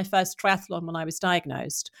just done my first triathlon when I was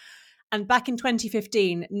diagnosed. And back in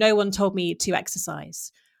 2015, no one told me to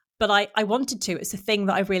exercise. But I wanted to. It's a thing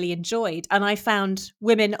that I really enjoyed. And I found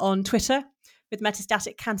women on Twitter with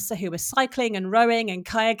metastatic cancer who were cycling and rowing and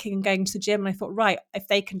kayaking and going to the gym. And I thought, right, if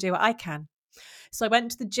they can do it, I can. So I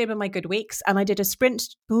went to the gym in my good weeks and I did a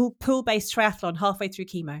sprint pool-based triathlon halfway through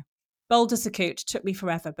chemo. Boulder Circuit took me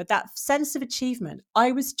forever, but that sense of achievement,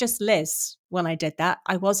 I was just Liz when I did that.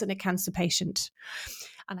 I wasn't a cancer patient.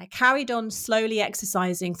 And I carried on slowly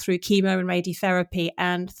exercising through chemo and radiotherapy.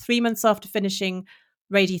 And 3 months after finishing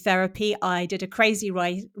radiotherapy, I did a crazy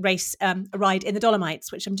ride in the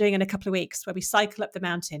Dolomites, which I'm doing in a couple of weeks, where we cycle up the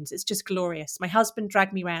mountains. It's just glorious. My husband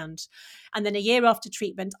dragged me around. And then a year after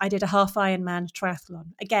treatment, I did a half Ironman triathlon.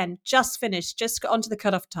 Again, just finished, just got onto the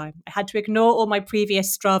cutoff time. I had to ignore all my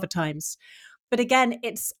previous Strava times. But again,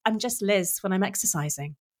 I'm just Liz when I'm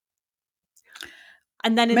exercising.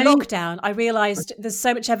 And then in lockdown, I realized there's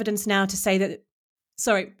so much evidence now to say that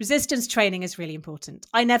resistance training is really important.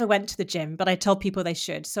 I never went to the gym, but I told people they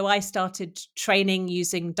should. So I started training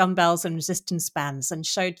using dumbbells and resistance bands and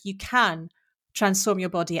showed you can transform your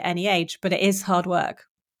body at any age, but it is hard work.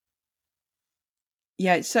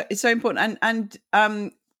 Yeah, it's so important.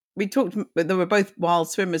 And we talked, they were both wild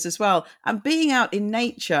swimmers as well. And being out in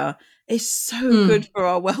nature is so good for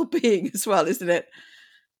our well-being as well, isn't it?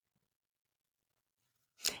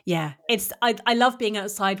 Yeah, I love being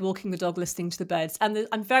outside, walking the dog, listening to the birds. And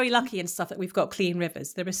I'm very lucky and stuff that we've got clean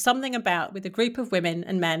rivers. There is something about with a group of women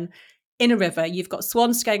and men in a river, you've got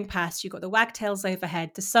swans going past, you've got the wagtails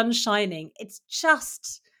overhead, the sun shining. It's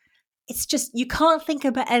just, you can't think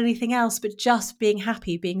about anything else but just being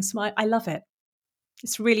happy, being smart. I love it.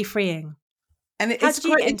 It's really freeing. And how did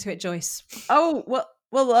you get into it, Joyce? Oh,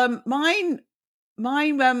 well,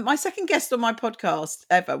 my second guest on my podcast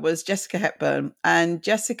ever was Jessica Hepburn, and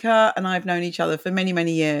Jessica and I have known each other for many,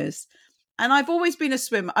 many years. And I've always been a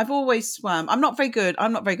swimmer. I've always swam. I'm not very good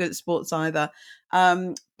at sports either.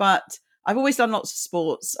 But I've always done lots of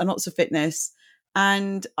sports and lots of fitness.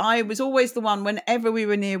 And I was always the one, whenever we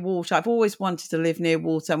were near water, I've always wanted to live near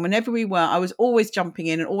water. And whenever we were, I was always jumping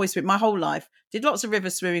in and always swim my whole life. Did lots of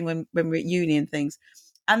river swimming when we were at uni and things.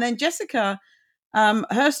 And then Jessica,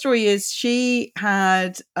 her story is she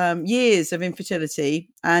had years of infertility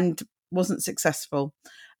and wasn't successful.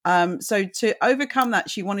 So to overcome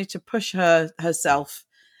that, she wanted to push herself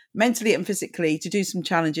mentally and physically to do some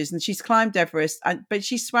challenges. And she's climbed Everest, but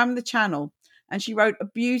she swam the Channel, and she wrote a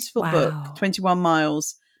beautiful book, 21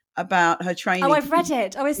 Miles, about her training. Oh, I've read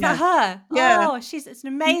it. Oh, is that her? Yeah. Oh, it's an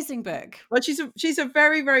amazing book. Well, she's a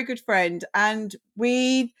very, very good friend. And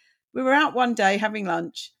we were out one day having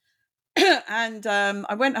lunch. And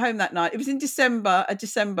I went home that night. It was in December,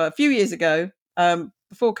 a few years ago,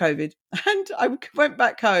 before COVID. And I went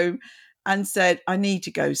back home and said, I need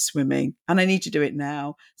to go swimming and I need to do it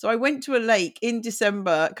now. So I went to a lake in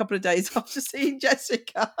December, a couple of days after seeing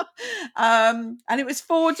Jessica. And it was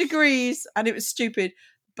 4 degrees and it was stupid,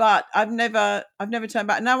 but I've never turned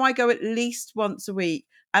back. Now I go at least once a week.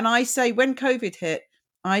 And I say, when COVID hit,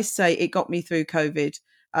 I say it got me through COVID.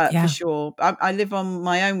 For sure. I live on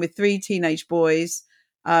my own with 3 teenage boys.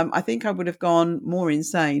 I think I would have gone more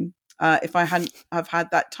insane if I hadn't have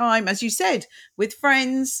had that time, as you said, with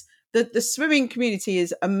friends. The swimming community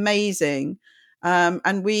is amazing.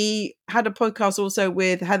 And we had a podcast also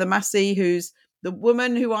with Heather Massey, who's the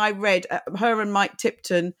woman who I read, her and Mike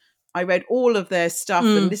Tipton. I read all of their stuff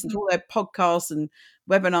and listened to all their podcasts and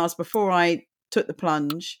webinars before I took the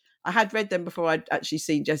plunge. I had read them before I'd actually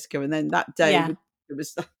seen Jessica. And then that day, it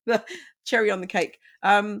was the cherry on the cake.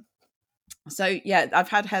 So yeah, I've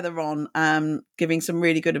had Heather on giving some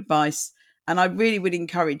really good advice, and I really would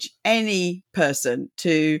encourage any person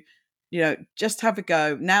to, just have a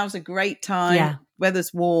go. Now's a great time. Yeah.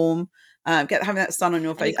 Weather's warm. Having that sun on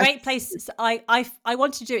your face. And a great place. I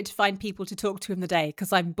wanted to do it to find people to talk to in the day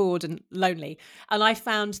because I'm bored and lonely. And I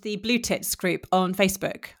found the Blue Tits group on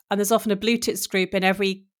Facebook, and there's often a Blue Tits group in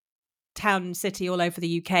every town and city all over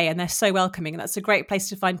the UK, and they're so welcoming, and that's a great place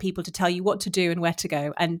to find people to tell you what to do and where to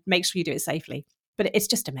go, and make sure you do it safely. But it's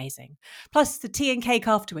just amazing. Plus the tea and cake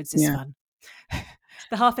afterwards is fun.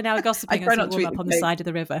 The half an hour gossiping try as we not to warm eat up the on the cake. side of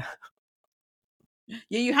the river.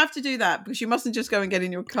 Yeah, you have to do that because you mustn't just go and get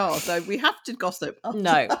in your car. So we have to gossip.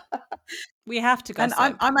 No, we have to And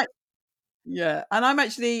gossip. I'm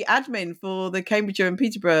actually admin for the Cambridgeshire and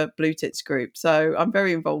Peterborough Blue Tits group, so I'm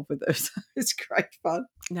very involved with those. It's great fun.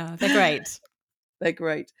 No, they're great. They're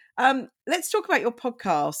great. Let's talk about your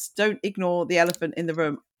podcast. Don't ignore the elephant in the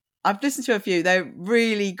room. I've listened to a few. They're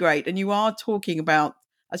really great, and you are talking about,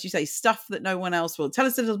 as you say, stuff that no one else will. Tell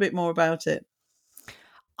us a little bit more about it.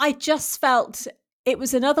 I just felt it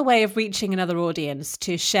was another way of reaching another audience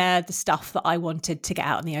to share the stuff that I wanted to get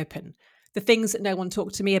out in the open. The things that no one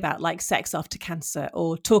talked to me about, like sex after cancer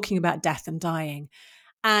or talking about death and dying.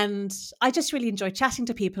 And I just really enjoy chatting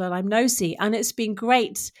to people, and I'm nosy. And it's been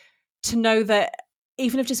great to know that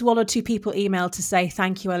even if just one or two people email to say,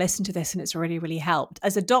 thank you, I listened to this and it's really, really helped.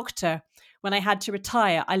 As a doctor, when I had to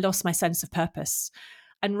retire, I lost my sense of purpose.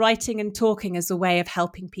 And writing and talking is a way of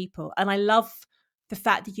helping people. And I love the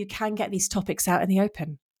fact that you can get these topics out in the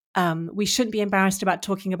open. We shouldn't be embarrassed about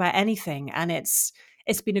talking about anything. And it's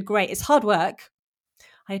been it's hard work.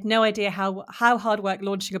 I had no idea how hard work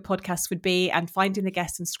launching a podcast would be and finding the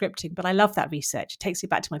guests and scripting, but I love that research. It takes me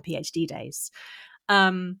back to my PhD days.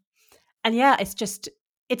 And yeah,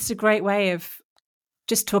 it's a great way of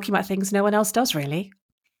just talking about things no one else does, really.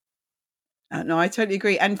 No, I totally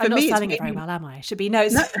agree. And for I'm not me, selling it very well, am I? Should be no.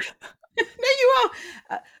 No, you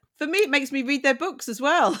are. For me, it makes me read their books as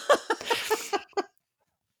well.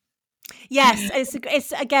 Yes,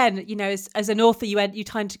 it's again, as an author, you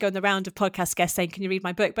tend to go in the round of podcast guests saying, "Can you read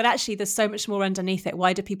my book?" But actually, there's so much more underneath it.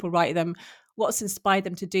 Why do people write them? What's inspired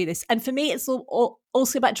them to do this? And for me, it's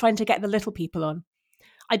also about trying to get the little people on.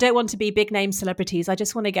 I don't want to be big name celebrities. I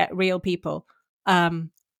just want to get real people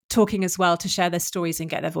talking as well to share their stories and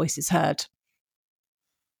get their voices heard.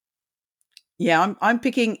 Yeah, I'm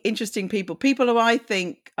picking interesting people who I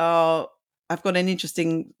think I've got an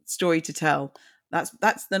interesting story to tell.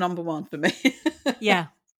 That's the number one for me. Yeah.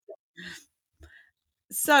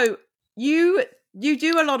 So you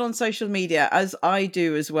do a lot on social media, as I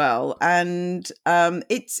do as well, and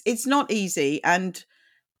it's not easy. And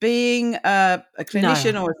being a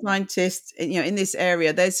clinician or a scientist, in this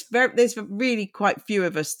area, there's really quite few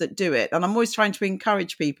of us that do it, and I'm always trying to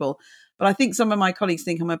encourage people. But I think some of my colleagues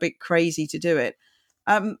think I'm a bit crazy to do it.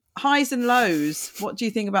 Highs and lows. What do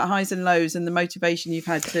you think about highs and lows and the motivation you've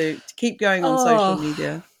had to keep going on social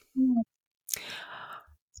media?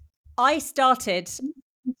 I started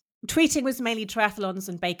tweeting was mainly triathlons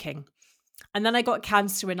and baking. And then I got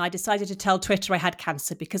cancer and I decided to tell Twitter I had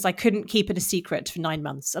cancer because I couldn't keep it a secret for 9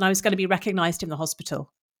 months. And I was going to be recognized in the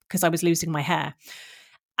hospital because I was losing my hair.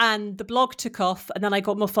 And the blog took off, and then I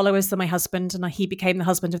got more followers than my husband, and he became the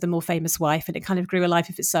husband of the more famous wife, and it kind of grew a life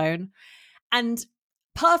of its own. And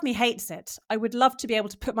part of me hates it. I would love to be able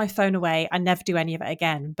to put my phone away and never do any of it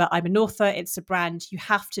again. But I'm an author, it's a brand, you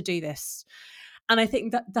have to do this. And I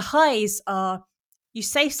think that the highs are you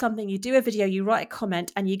say something, you do a video, you write a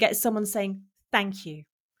comment, and you get someone saying, thank you.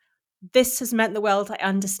 This has meant the world. I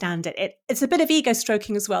understand it. It's a bit of ego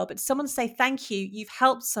stroking as well, but someone say thank you. You've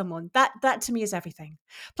helped someone. That to me is everything.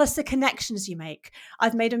 Plus the connections you make.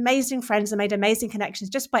 I've made amazing friends and made amazing connections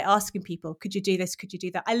just by asking people, could you do this? Could you do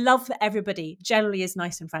that? I love that everybody generally is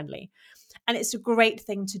nice and friendly. And it's a great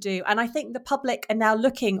thing to do. And I think the public are now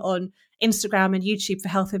looking on Instagram and YouTube for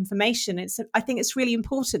health information. I think it's really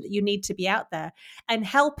important that you need to be out there and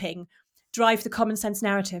helping drive the common sense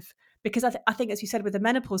narrative. Because I think, as you said, with the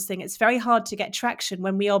menopause thing, it's very hard to get traction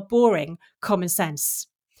when we are boring common sense.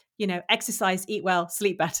 Exercise, eat well,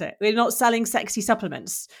 sleep better. We're not selling sexy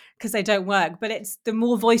supplements because they don't work, but it's the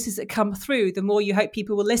more voices that come through, the more you hope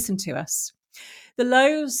people will listen to us. The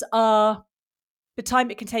lows are the time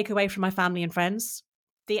it can take away from my family and friends,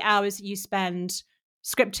 the hours that you spend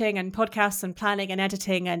scripting and podcasts and planning and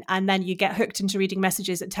editing, and then you get hooked into reading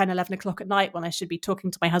messages at 10, 11 o'clock at night when I should be talking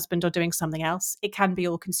to my husband or doing something else. It can be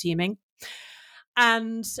all consuming.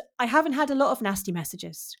 And I haven't had a lot of nasty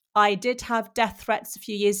messages. I did have death threats a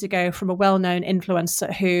few years ago from a well-known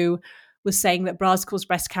influencer who was saying that bras cause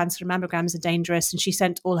breast cancer and mammograms are dangerous, and she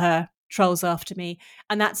sent all her trolls after me.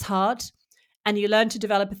 And that's hard. And you learn to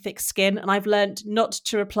develop a thick skin. And I've learned not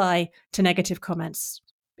to reply to negative comments.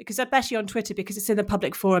 Because especially on Twitter, because it's in the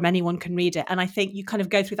public forum, anyone can read it. And I think you kind of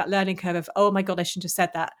go through that learning curve of, oh my God, I shouldn't have said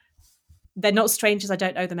that. They're not strangers. I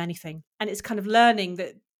don't owe them anything. And it's kind of learning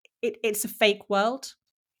that it's a fake world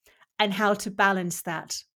and how to balance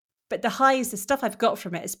that. But the highs, the stuff I've got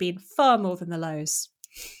from it has been far more than the lows.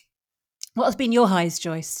 What has been your highs,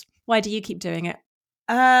 Joyce? Why do you keep doing it?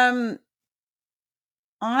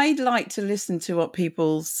 I like to listen to what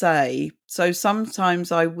people say. So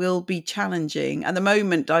sometimes I will be challenging. At the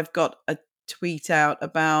moment, I've got a tweet out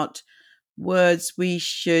about words we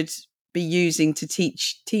should be using to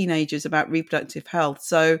teach teenagers about reproductive health.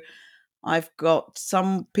 So I've got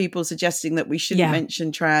some people suggesting that we shouldn't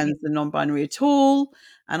mention trans and non-binary at all.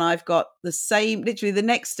 And I've got literally the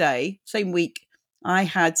next day, same week, I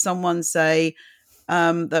had someone say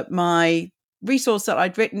that my resource that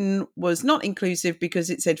I'd written was not inclusive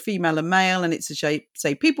because it said female and male, and it's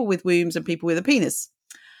say people with wombs and people with a penis.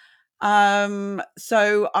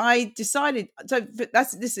 So I decided,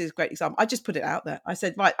 this is a great example. I just put it out there. I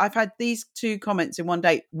said, right, I've had these 2 comments in one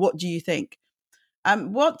day. What do you think? I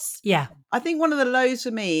think one of the lows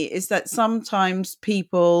for me is that sometimes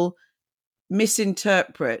people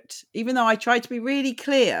misinterpret, even though I try to be really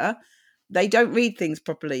clear, they don't read things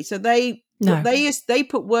properly. So they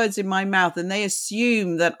put words in my mouth and they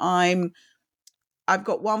assume that I've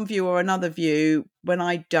got one view or another view when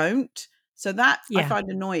I don't. So that I find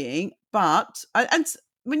annoying. But and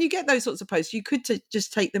when you get those sorts of posts, you could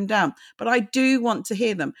just take them down. But I do want to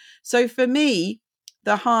hear them. So for me,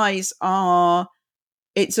 the highs are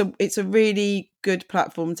it's a really good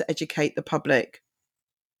platform to educate the public,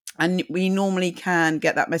 and we normally can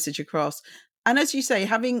get that message across. And as you say,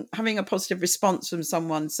 having a positive response from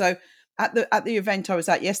someone. So at the event I was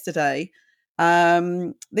at yesterday,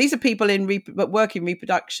 these are people work in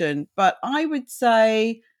reproduction, but I would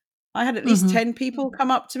say I had at least 10 people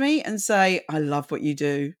come up to me and say, I love what you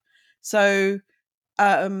do. So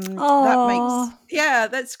that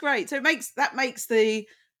makes, that's great. So that makes the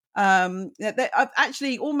I've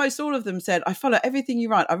actually almost all of them said, I follow everything you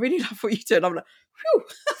write. I really love what you do. And I'm like, whew.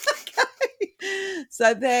 Okay.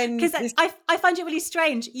 So then, because I find it really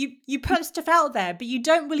strange. You put stuff out there, but you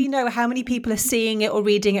don't really know how many people are seeing it or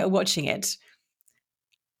reading it or watching it.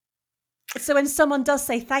 So when someone does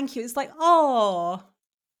say thank you, it's like, oh.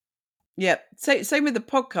 Yeah. So same with the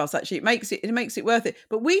podcast. Actually, it makes it worth it.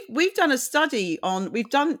 But we've done a study on we've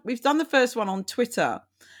done the first one on Twitter,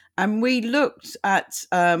 and we looked at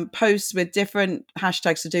posts with different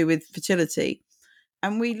hashtags to do with fertility,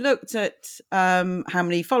 and we looked at how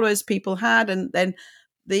many followers people had, and then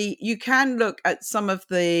you can look at some of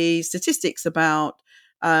the statistics about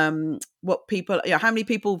what people, how many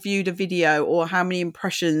people viewed a video or how many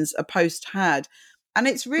impressions a post had. And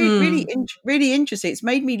it's really interesting. It's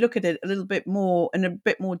made me look at it a little bit more in a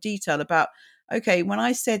bit more detail about, okay, when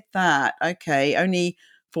I said that, okay, only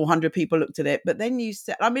 400 people looked at it. But then you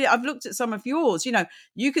said, I mean, I've looked at some of yours,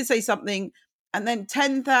 you could say something and then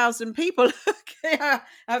 10,000 people have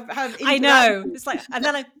I know. It's like, and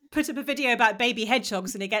then I put up a video about baby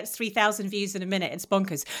hedgehogs and it gets 3,000 views in a minute. It's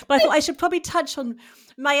bonkers. But I thought I should probably touch on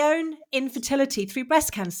my own infertility through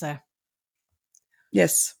breast cancer.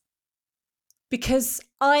 Yes. Because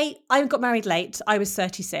I got married late. I was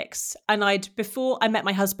 36. And before I met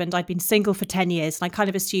my husband, I'd been single for 10 years. And I kind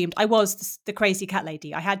of assumed I was the crazy cat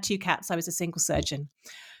lady. I had 2 cats. I was a single surgeon.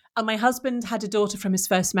 And my husband had a daughter from his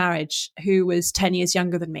first marriage who was 10 years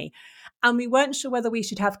younger than me. And we weren't sure whether we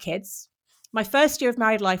should have kids. My first year of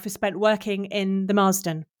married life was spent working in the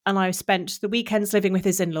Marsden. And I spent the weekends living with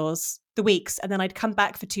his in-laws, the weeks. And then I'd come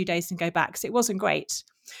back for 2 days and go back. So it wasn't great.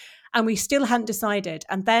 And we still hadn't decided.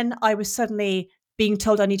 And then I was suddenly being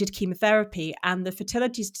told I needed chemotherapy. And the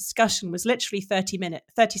fertility discussion was literally 30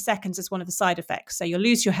 seconds as one of the side effects. So you'll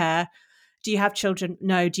lose your hair. Do you have children?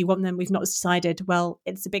 No. Do you want them? We've not decided. Well,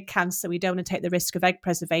 it's a big cancer. We don't want to take the risk of egg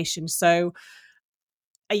preservation. So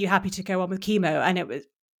are you happy to go on with chemo?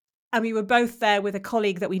 And we were both there with a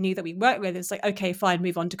colleague that we knew that we worked with. It's like, okay, fine,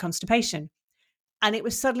 move on to constipation. And it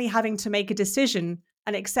was suddenly having to make a decision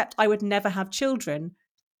and accept I would never have children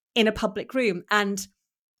in a public room. And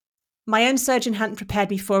my own surgeon hadn't prepared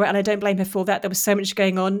me for it, and I don't blame her for that. There was so much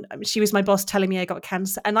going on. She was my boss telling me I got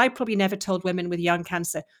cancer, and I probably never told women with young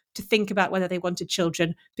cancer to think about whether they wanted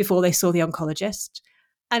children before they saw the oncologist.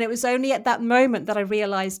 And it was only at that moment that I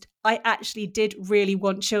realized I actually did really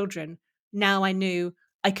want children. Now I knew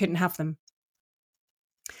I couldn't have them.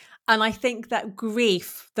 And I think that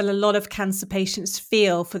grief that a lot of cancer patients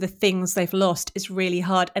feel for the things they've lost is really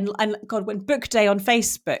hard. And God, when book day on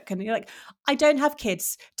Facebook, and you're like, I don't have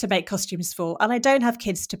kids to make costumes for, and I don't have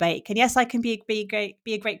kids to bake. And yes, I can be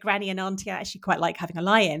a great granny and auntie. I actually quite like having a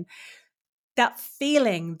lie-in. That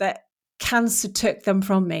feeling that cancer took them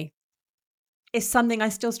from me is something I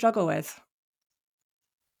still struggle with.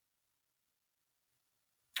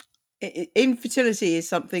 Infertility is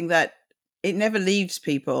something that it never leaves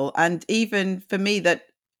people. And even for me that,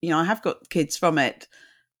 I have got kids from it.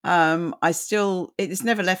 It's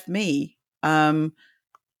never left me.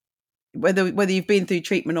 whether you've been through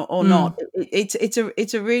treatment or not,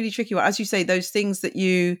 it's a really tricky one. As you say, those things that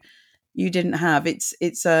you didn't have,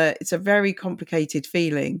 it's a very complicated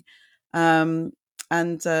feeling. And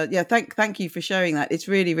thank you for sharing that. It's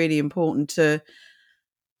really, really important to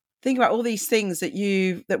think about all these things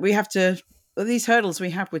that we have to, all these hurdles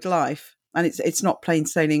we have with life, and it's not plain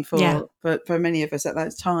sailing for many of us at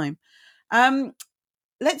that time.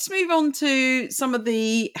 Let's move on to some of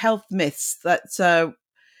the health myths that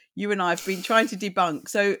you and I have been trying to debunk.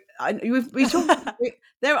 So we talked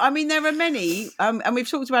there. I mean, there are many, and we've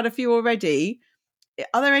talked about a few already.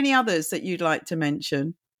 Are there any others that you'd like to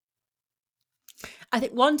mention? I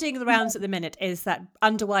think one doing the rounds at the minute is that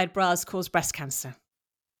underwired bras cause breast cancer,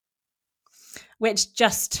 which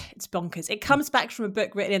it's bonkers. It comes back from a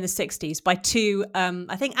book written in the 60s by two,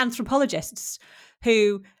 I think, anthropologists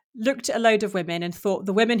who looked at a load of women and thought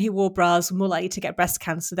the women who wore bras were more likely to get breast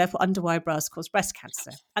cancer, therefore underwire bras cause breast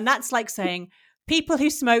cancer. And that's like saying people who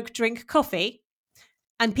smoke drink coffee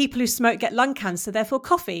and people who smoke get lung cancer, therefore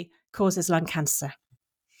coffee causes lung cancer.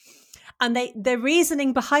 And their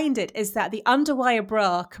reasoning behind it is that the underwire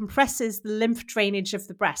bra compresses the lymph drainage of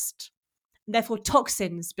the breast. And therefore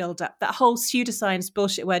toxins build up. That whole pseudoscience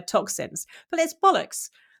bullshit word toxins. But it's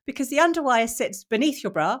bollocks, because the underwire sits beneath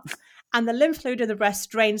your bra and the lymph fluid of the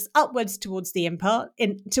breast drains upwards towards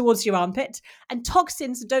towards your armpit, and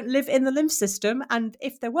toxins don't live in the lymph system, and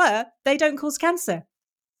if there were, they don't cause cancer.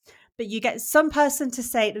 But you get some person to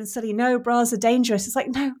say it and suddenly, no, bras are dangerous. It's like,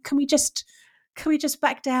 no, can we just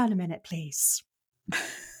back down a minute, please?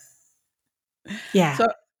 Yeah. So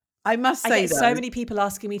I must say, I get so many people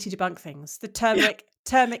asking me to debunk things. The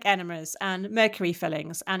turmeric enemas and mercury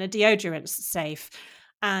fillings and a deodorant's safe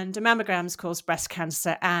and mammograms cause breast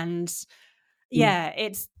cancer. And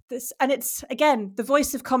it's this. And it's, again, the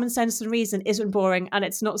voice of common sense and reason isn't boring, and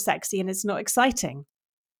it's not sexy, and it's not exciting.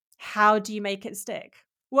 How do you make it stick?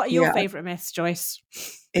 What are your favorite myths, Joyce?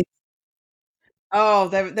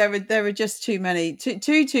 There are just too many,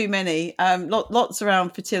 too many. Lots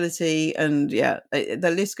around fertility, and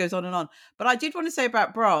the list goes on and on. But I did want to say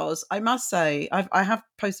about bras. I must say, I have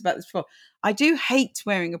posted about this before. I do hate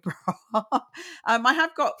wearing a bra. I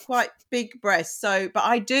have got quite big breasts, but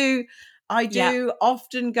I do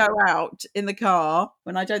often go out in the car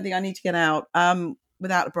when I don't think I need to get out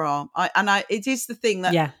without a bra. It is the thing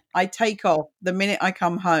that I take off the minute I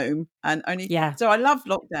come home, and only. So I love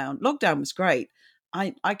lockdown. Lockdown was great.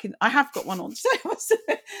 I have got one on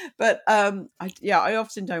today, but I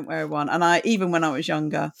often don't wear one, and even when I was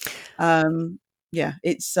younger,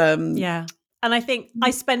 it's And I think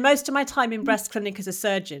I spend most of my time in breast clinic as a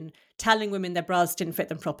surgeon telling women their bras didn't fit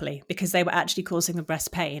them properly because they were actually causing them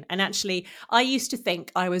breast pain. And actually, I used to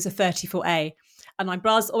think I was a 34A and my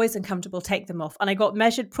bras always uncomfortable, take them off. And I got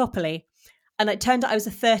measured properly and it turned out I was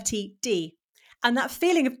a 30D. And that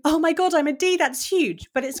feeling of, oh my God, I'm a D, that's huge.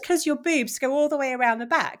 But it's because your boobs go all the way around the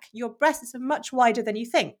back. Your breasts are much wider than you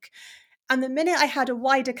think. And the minute I had a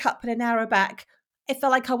wider cup and a narrow back, it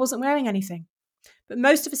felt like I wasn't wearing anything. But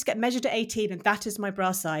most of us get measured at 18, and that is my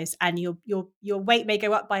bra size. And your weight may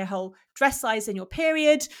go up by a whole dress size in your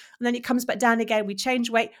period, and then it comes back down again. We change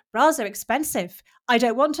weight. Bras are expensive. I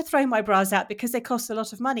don't want to throw my bras out because they cost a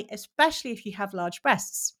lot of money, especially if you have large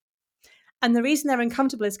breasts. And the reason they're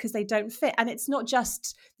uncomfortable is because they don't fit. And it's not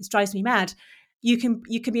just, this drives me mad. You can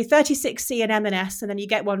be a 36C in M&S, and then you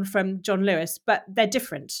get one from John Lewis, but they're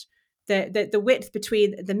different. The width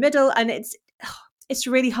between the middle, and it's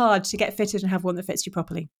really hard to get fitted and have one that fits you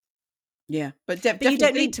properly. Yeah, but you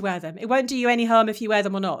don't need to wear them. It won't do you any harm if you wear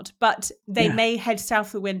them or not, but they may head south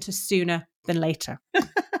for winter sooner than later.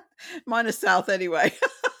 Mine are south anyway.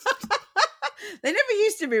 They never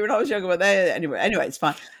used to be when I was younger, but they anyway, it's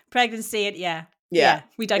fine. Pregnancy, and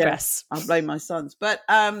we digress. I'll blame my sons. But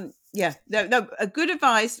no, a good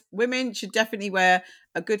advice. Women should definitely wear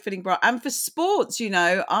a good fitting bra. And for sports,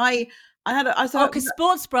 I thought because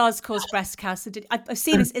sports bras cause breast cancer. I've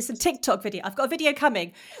seen this. It's a TikTok video. I've got a video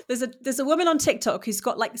coming. There's a woman on TikTok who's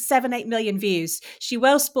got like 7-8 million views. She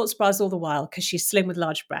wears sports bras all the while because she's slim with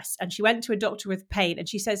large breasts. And she went to a doctor with pain, and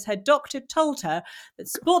she says her doctor told her that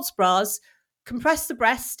sports bras compress the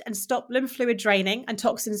breast and stop lymph fluid draining and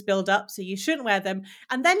toxins build up, so you shouldn't wear them.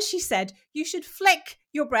 And then she said you should flick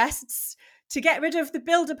your breasts to get rid of the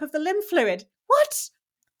buildup of the lymph fluid. What?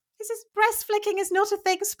 This is breast flicking is not a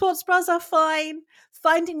thing. Sports bras are fine.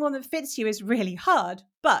 Finding one that fits you is really hard,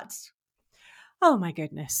 but oh my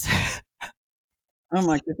goodness. Oh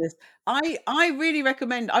my goodness. I really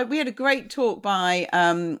recommend, we had a great talk by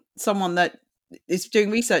someone that is doing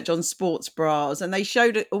research on sports bras, and they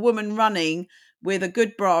showed a woman running with a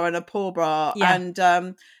good bra and a poor bra.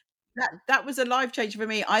 And that was a life changer for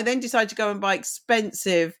me. I then decided to go and buy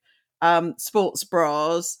expensive sports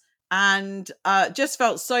bras, and just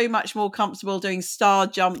felt so much more comfortable doing star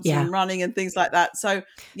jumps and running and things like that. So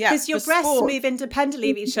yeah, because your breasts move independently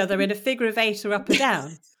of each other in a figure of 8 or up or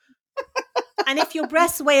down. And if your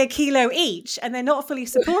breasts weigh 1 kilo each and they're not fully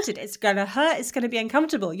supported, it's going to hurt. It's going to be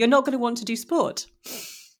uncomfortable. You're not going to want to do sport.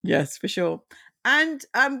 Yes, for sure. And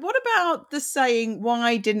what about the saying,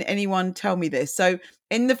 why didn't anyone tell me this? So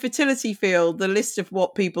in the fertility field, the list of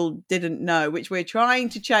what people didn't know, which we're trying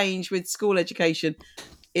to change with school education,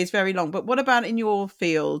 is very long. But what about in your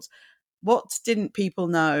field? What didn't people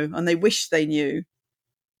know and they wish they knew?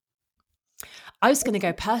 I was going to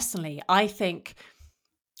go personally. I think,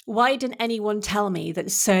 why didn't anyone tell me that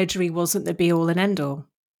surgery wasn't the be all and end all?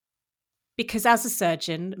 Because as a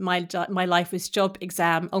surgeon, my life was job,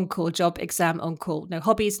 exam, on call, job, exam, on call. No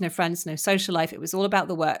hobbies, no friends, no social life. It was all about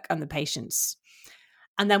the work and the patients.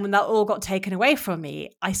 And then when that all got taken away from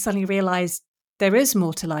me, I suddenly realized there is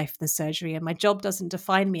more to life than surgery, and my job doesn't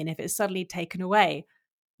define me. And if it's suddenly taken away,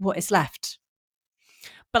 what is left?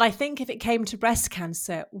 But I think if it came to breast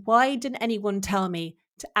cancer, why didn't anyone tell me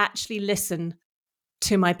to actually listen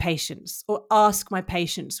to my patients or ask my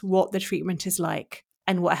patients what the treatment is like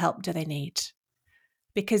and what help do they need?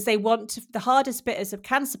 Because they want to, the hardest bit as a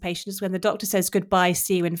cancer patient is when the doctor says goodbye,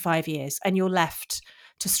 see you in 5 years, and you're left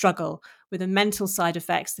to struggle with the mental side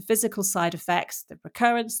effects, the physical side effects, the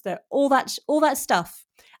recurrence, all that stuff.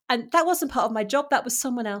 And that wasn't part of my job. That was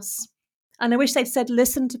someone else. And I wish they'd said,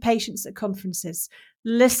 listen to patients at conferences,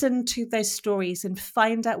 listen to those stories and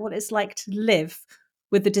find out what it's like to live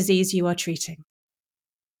with the disease you are treating.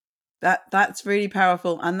 That's really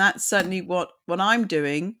powerful. And that's certainly what I'm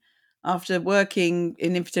doing after working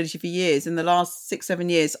in infertility for years. In the last 6-7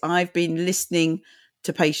 years, I've been listening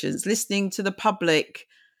to patients, listening to the public.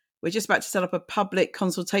 We're just about to set up a public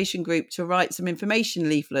consultation group to write some information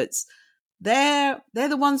leaflets. They're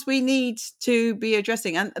the ones we need to be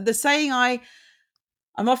addressing. And the saying I'm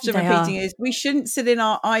often repeating is, we shouldn't sit in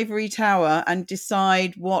our ivory tower and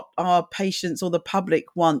decide what our patients or the public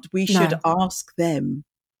want. We should ask them.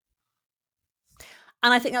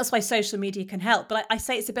 And I think that's why social media can help. But I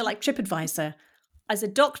say it's a bit like TripAdvisor. As a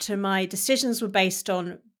doctor, my decisions were based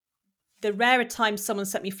on the rarer times someone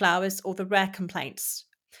sent me flowers or the rare complaints.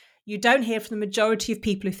 You don't hear from the majority of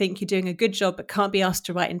people who think you're doing a good job but can't be asked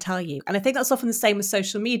to write and tell you. And I think that's often the same with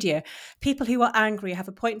social media. People who are angry, have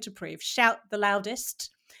a point to prove, shout the loudest.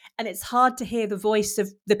 And it's hard to hear the voice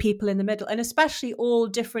of the people in the middle, and especially all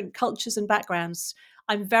different cultures and backgrounds.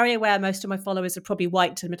 I'm very aware most of my followers are probably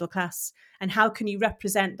white to middle class. And how can you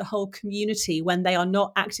represent the whole community when they are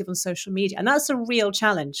not active on social media? And that's a real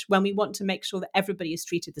challenge when we want to make sure that everybody is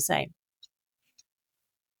treated the same.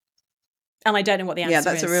 And I don't know what the answer is.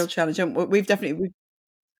 Yeah, that's a real challenge. And we've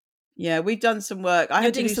done some work.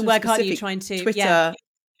 You're doing some work, aren't you, trying to Twitter.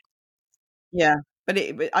 Yeah, but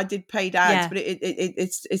I did paid ads, but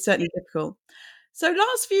it's certainly difficult. So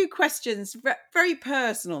last few questions, very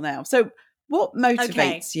personal now. So what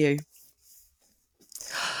motivates you?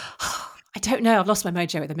 I don't know. I've lost my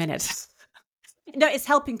mojo at the minute. No, it's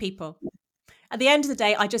helping people. At the end of the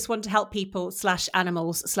day, I just want to help people /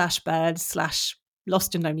 animals / birds /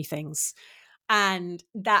 lost and lonely things. And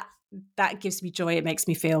that gives me joy. It makes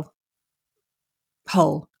me feel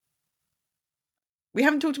whole. We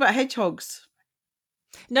haven't talked about hedgehogs.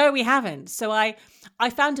 No, we haven't. So I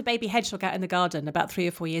found a baby hedgehog out in the garden about 3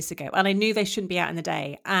 or 4 years ago, and I knew they shouldn't be out in the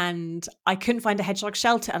day. And I couldn't find a hedgehog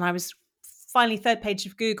shelter. And I was finally, third page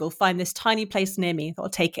of Google, find this tiny place near me. I thought I'll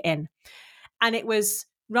take it in. And it was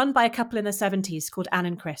run by a couple in their 70s called Anne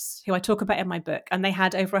and Chris, who I talk about in my book. And they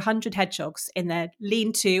had over 100 hedgehogs in their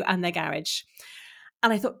lean-to and their garage.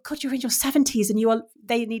 And I thought, God, you're in your 70s and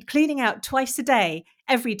they need cleaning out twice a day,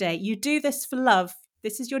 every day. You do this for love.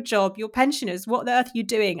 This is your job. You're pensioners. What the earth are you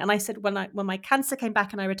doing? And I said, when my cancer came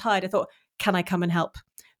back and I retired, I thought, can I come and help?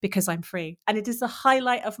 Because I'm free. And it is the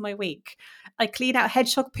highlight of my week. I clean out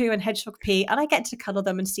hedgehog poo and hedgehog pee, and I get to cuddle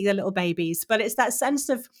them and see their little babies. But it's that sense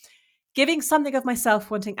of giving something of myself,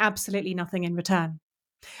 wanting absolutely nothing in return.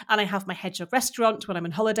 And I have my hedgehog restaurant when I'm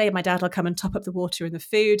on holiday. My dad will come and top up the water and the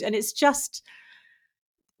food. And it's just,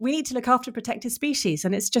 we need to look after protected species.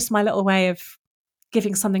 And it's just my little way of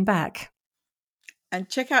giving something back. And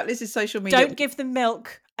check out Liz's social media. Don't give them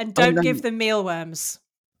milk and don't give them mealworms.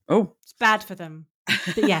 Oh. It's bad for them.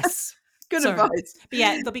 But yes. Good advice. But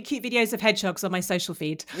yeah, there'll be cute videos of hedgehogs on my social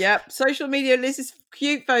feed. Yep. Social media, Liz's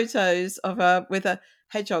cute photos of her with her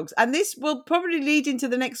hedgehogs. And this will probably lead into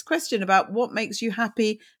the next question about what makes you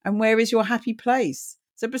happy and where is your happy place.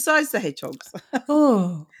 So besides the hedgehogs.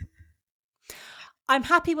 Oh. I'm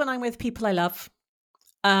happy when I'm with people I love.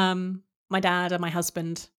 my dad and my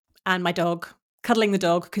husband and my dog, cuddling the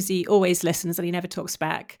dog because he always listens and he never talks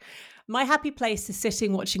back. My happy place is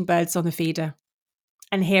sitting watching birds on the feeder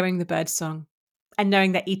and hearing the bird song and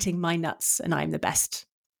knowing they're eating my nuts and I'm the best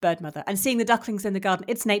bird mother, and seeing the ducklings in the garden.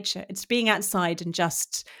 It's nature. It's being outside and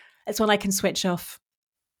just, it's when I can switch off.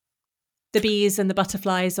 The bees and the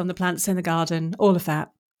butterflies on the plants in the garden, all of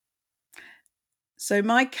that. So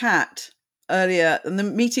my cat earlier in the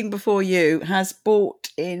meeting before you has brought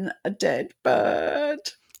in a dead bird.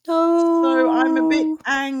 Oh. So I'm a bit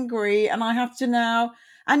angry and I have to now,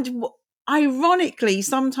 and ironically,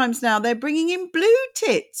 sometimes now they're bringing in blue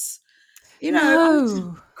tits. You know,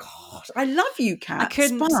 No. God, I love you, cats. I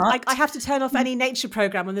couldn't. But I have to turn off any nature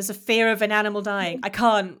program when there's a fear of an animal dying. I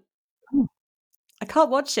can't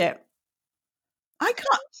watch it. I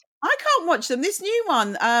can't watch them. This new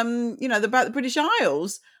one, about the British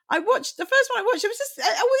Isles. I watched the first one. I watched. It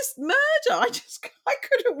was murder. I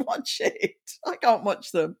couldn't watch it. I can't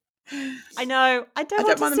watch them. I know. I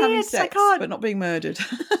don't mind them having it. sex, I can't. but not being murdered.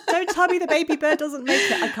 Don't tell me the baby bird doesn't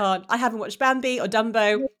make it. I can't. I haven't watched Bambi or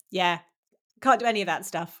Dumbo. Yeah, can't do any of that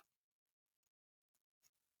stuff.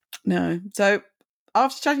 No. So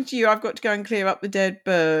after chatting to you, I've got to go and clear up the dead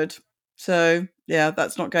bird. So yeah,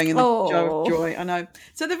 that's not going in the jar of joy. I know.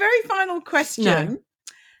 So the very final question. No.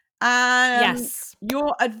 Yes.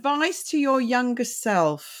 Your advice to your younger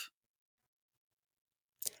self.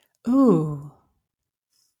 Ooh.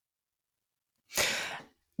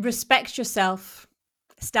 Respect yourself,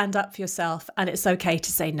 stand up for yourself, and it's okay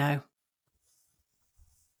to say no.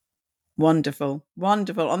 Wonderful.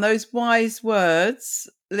 Wonderful. On those wise words,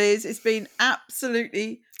 Liz, it's been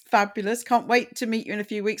absolutely fabulous. Can't wait to meet you in a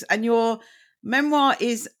few weeks. And your memoir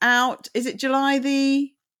is out. Is it July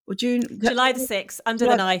the 6th, Under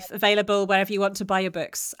the Knife, available wherever you want to buy your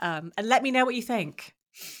books. And let me know what you think.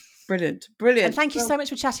 Brilliant. And thank you so much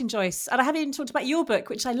for chatting, Joyce. And I haven't even talked about your book,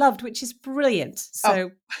 which I loved, which is brilliant.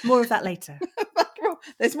 So more of that later.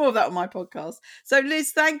 There's more of that on my podcast. So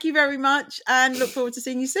Liz, thank you very much and look forward to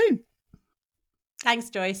seeing you soon. Thanks,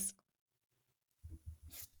 Joyce.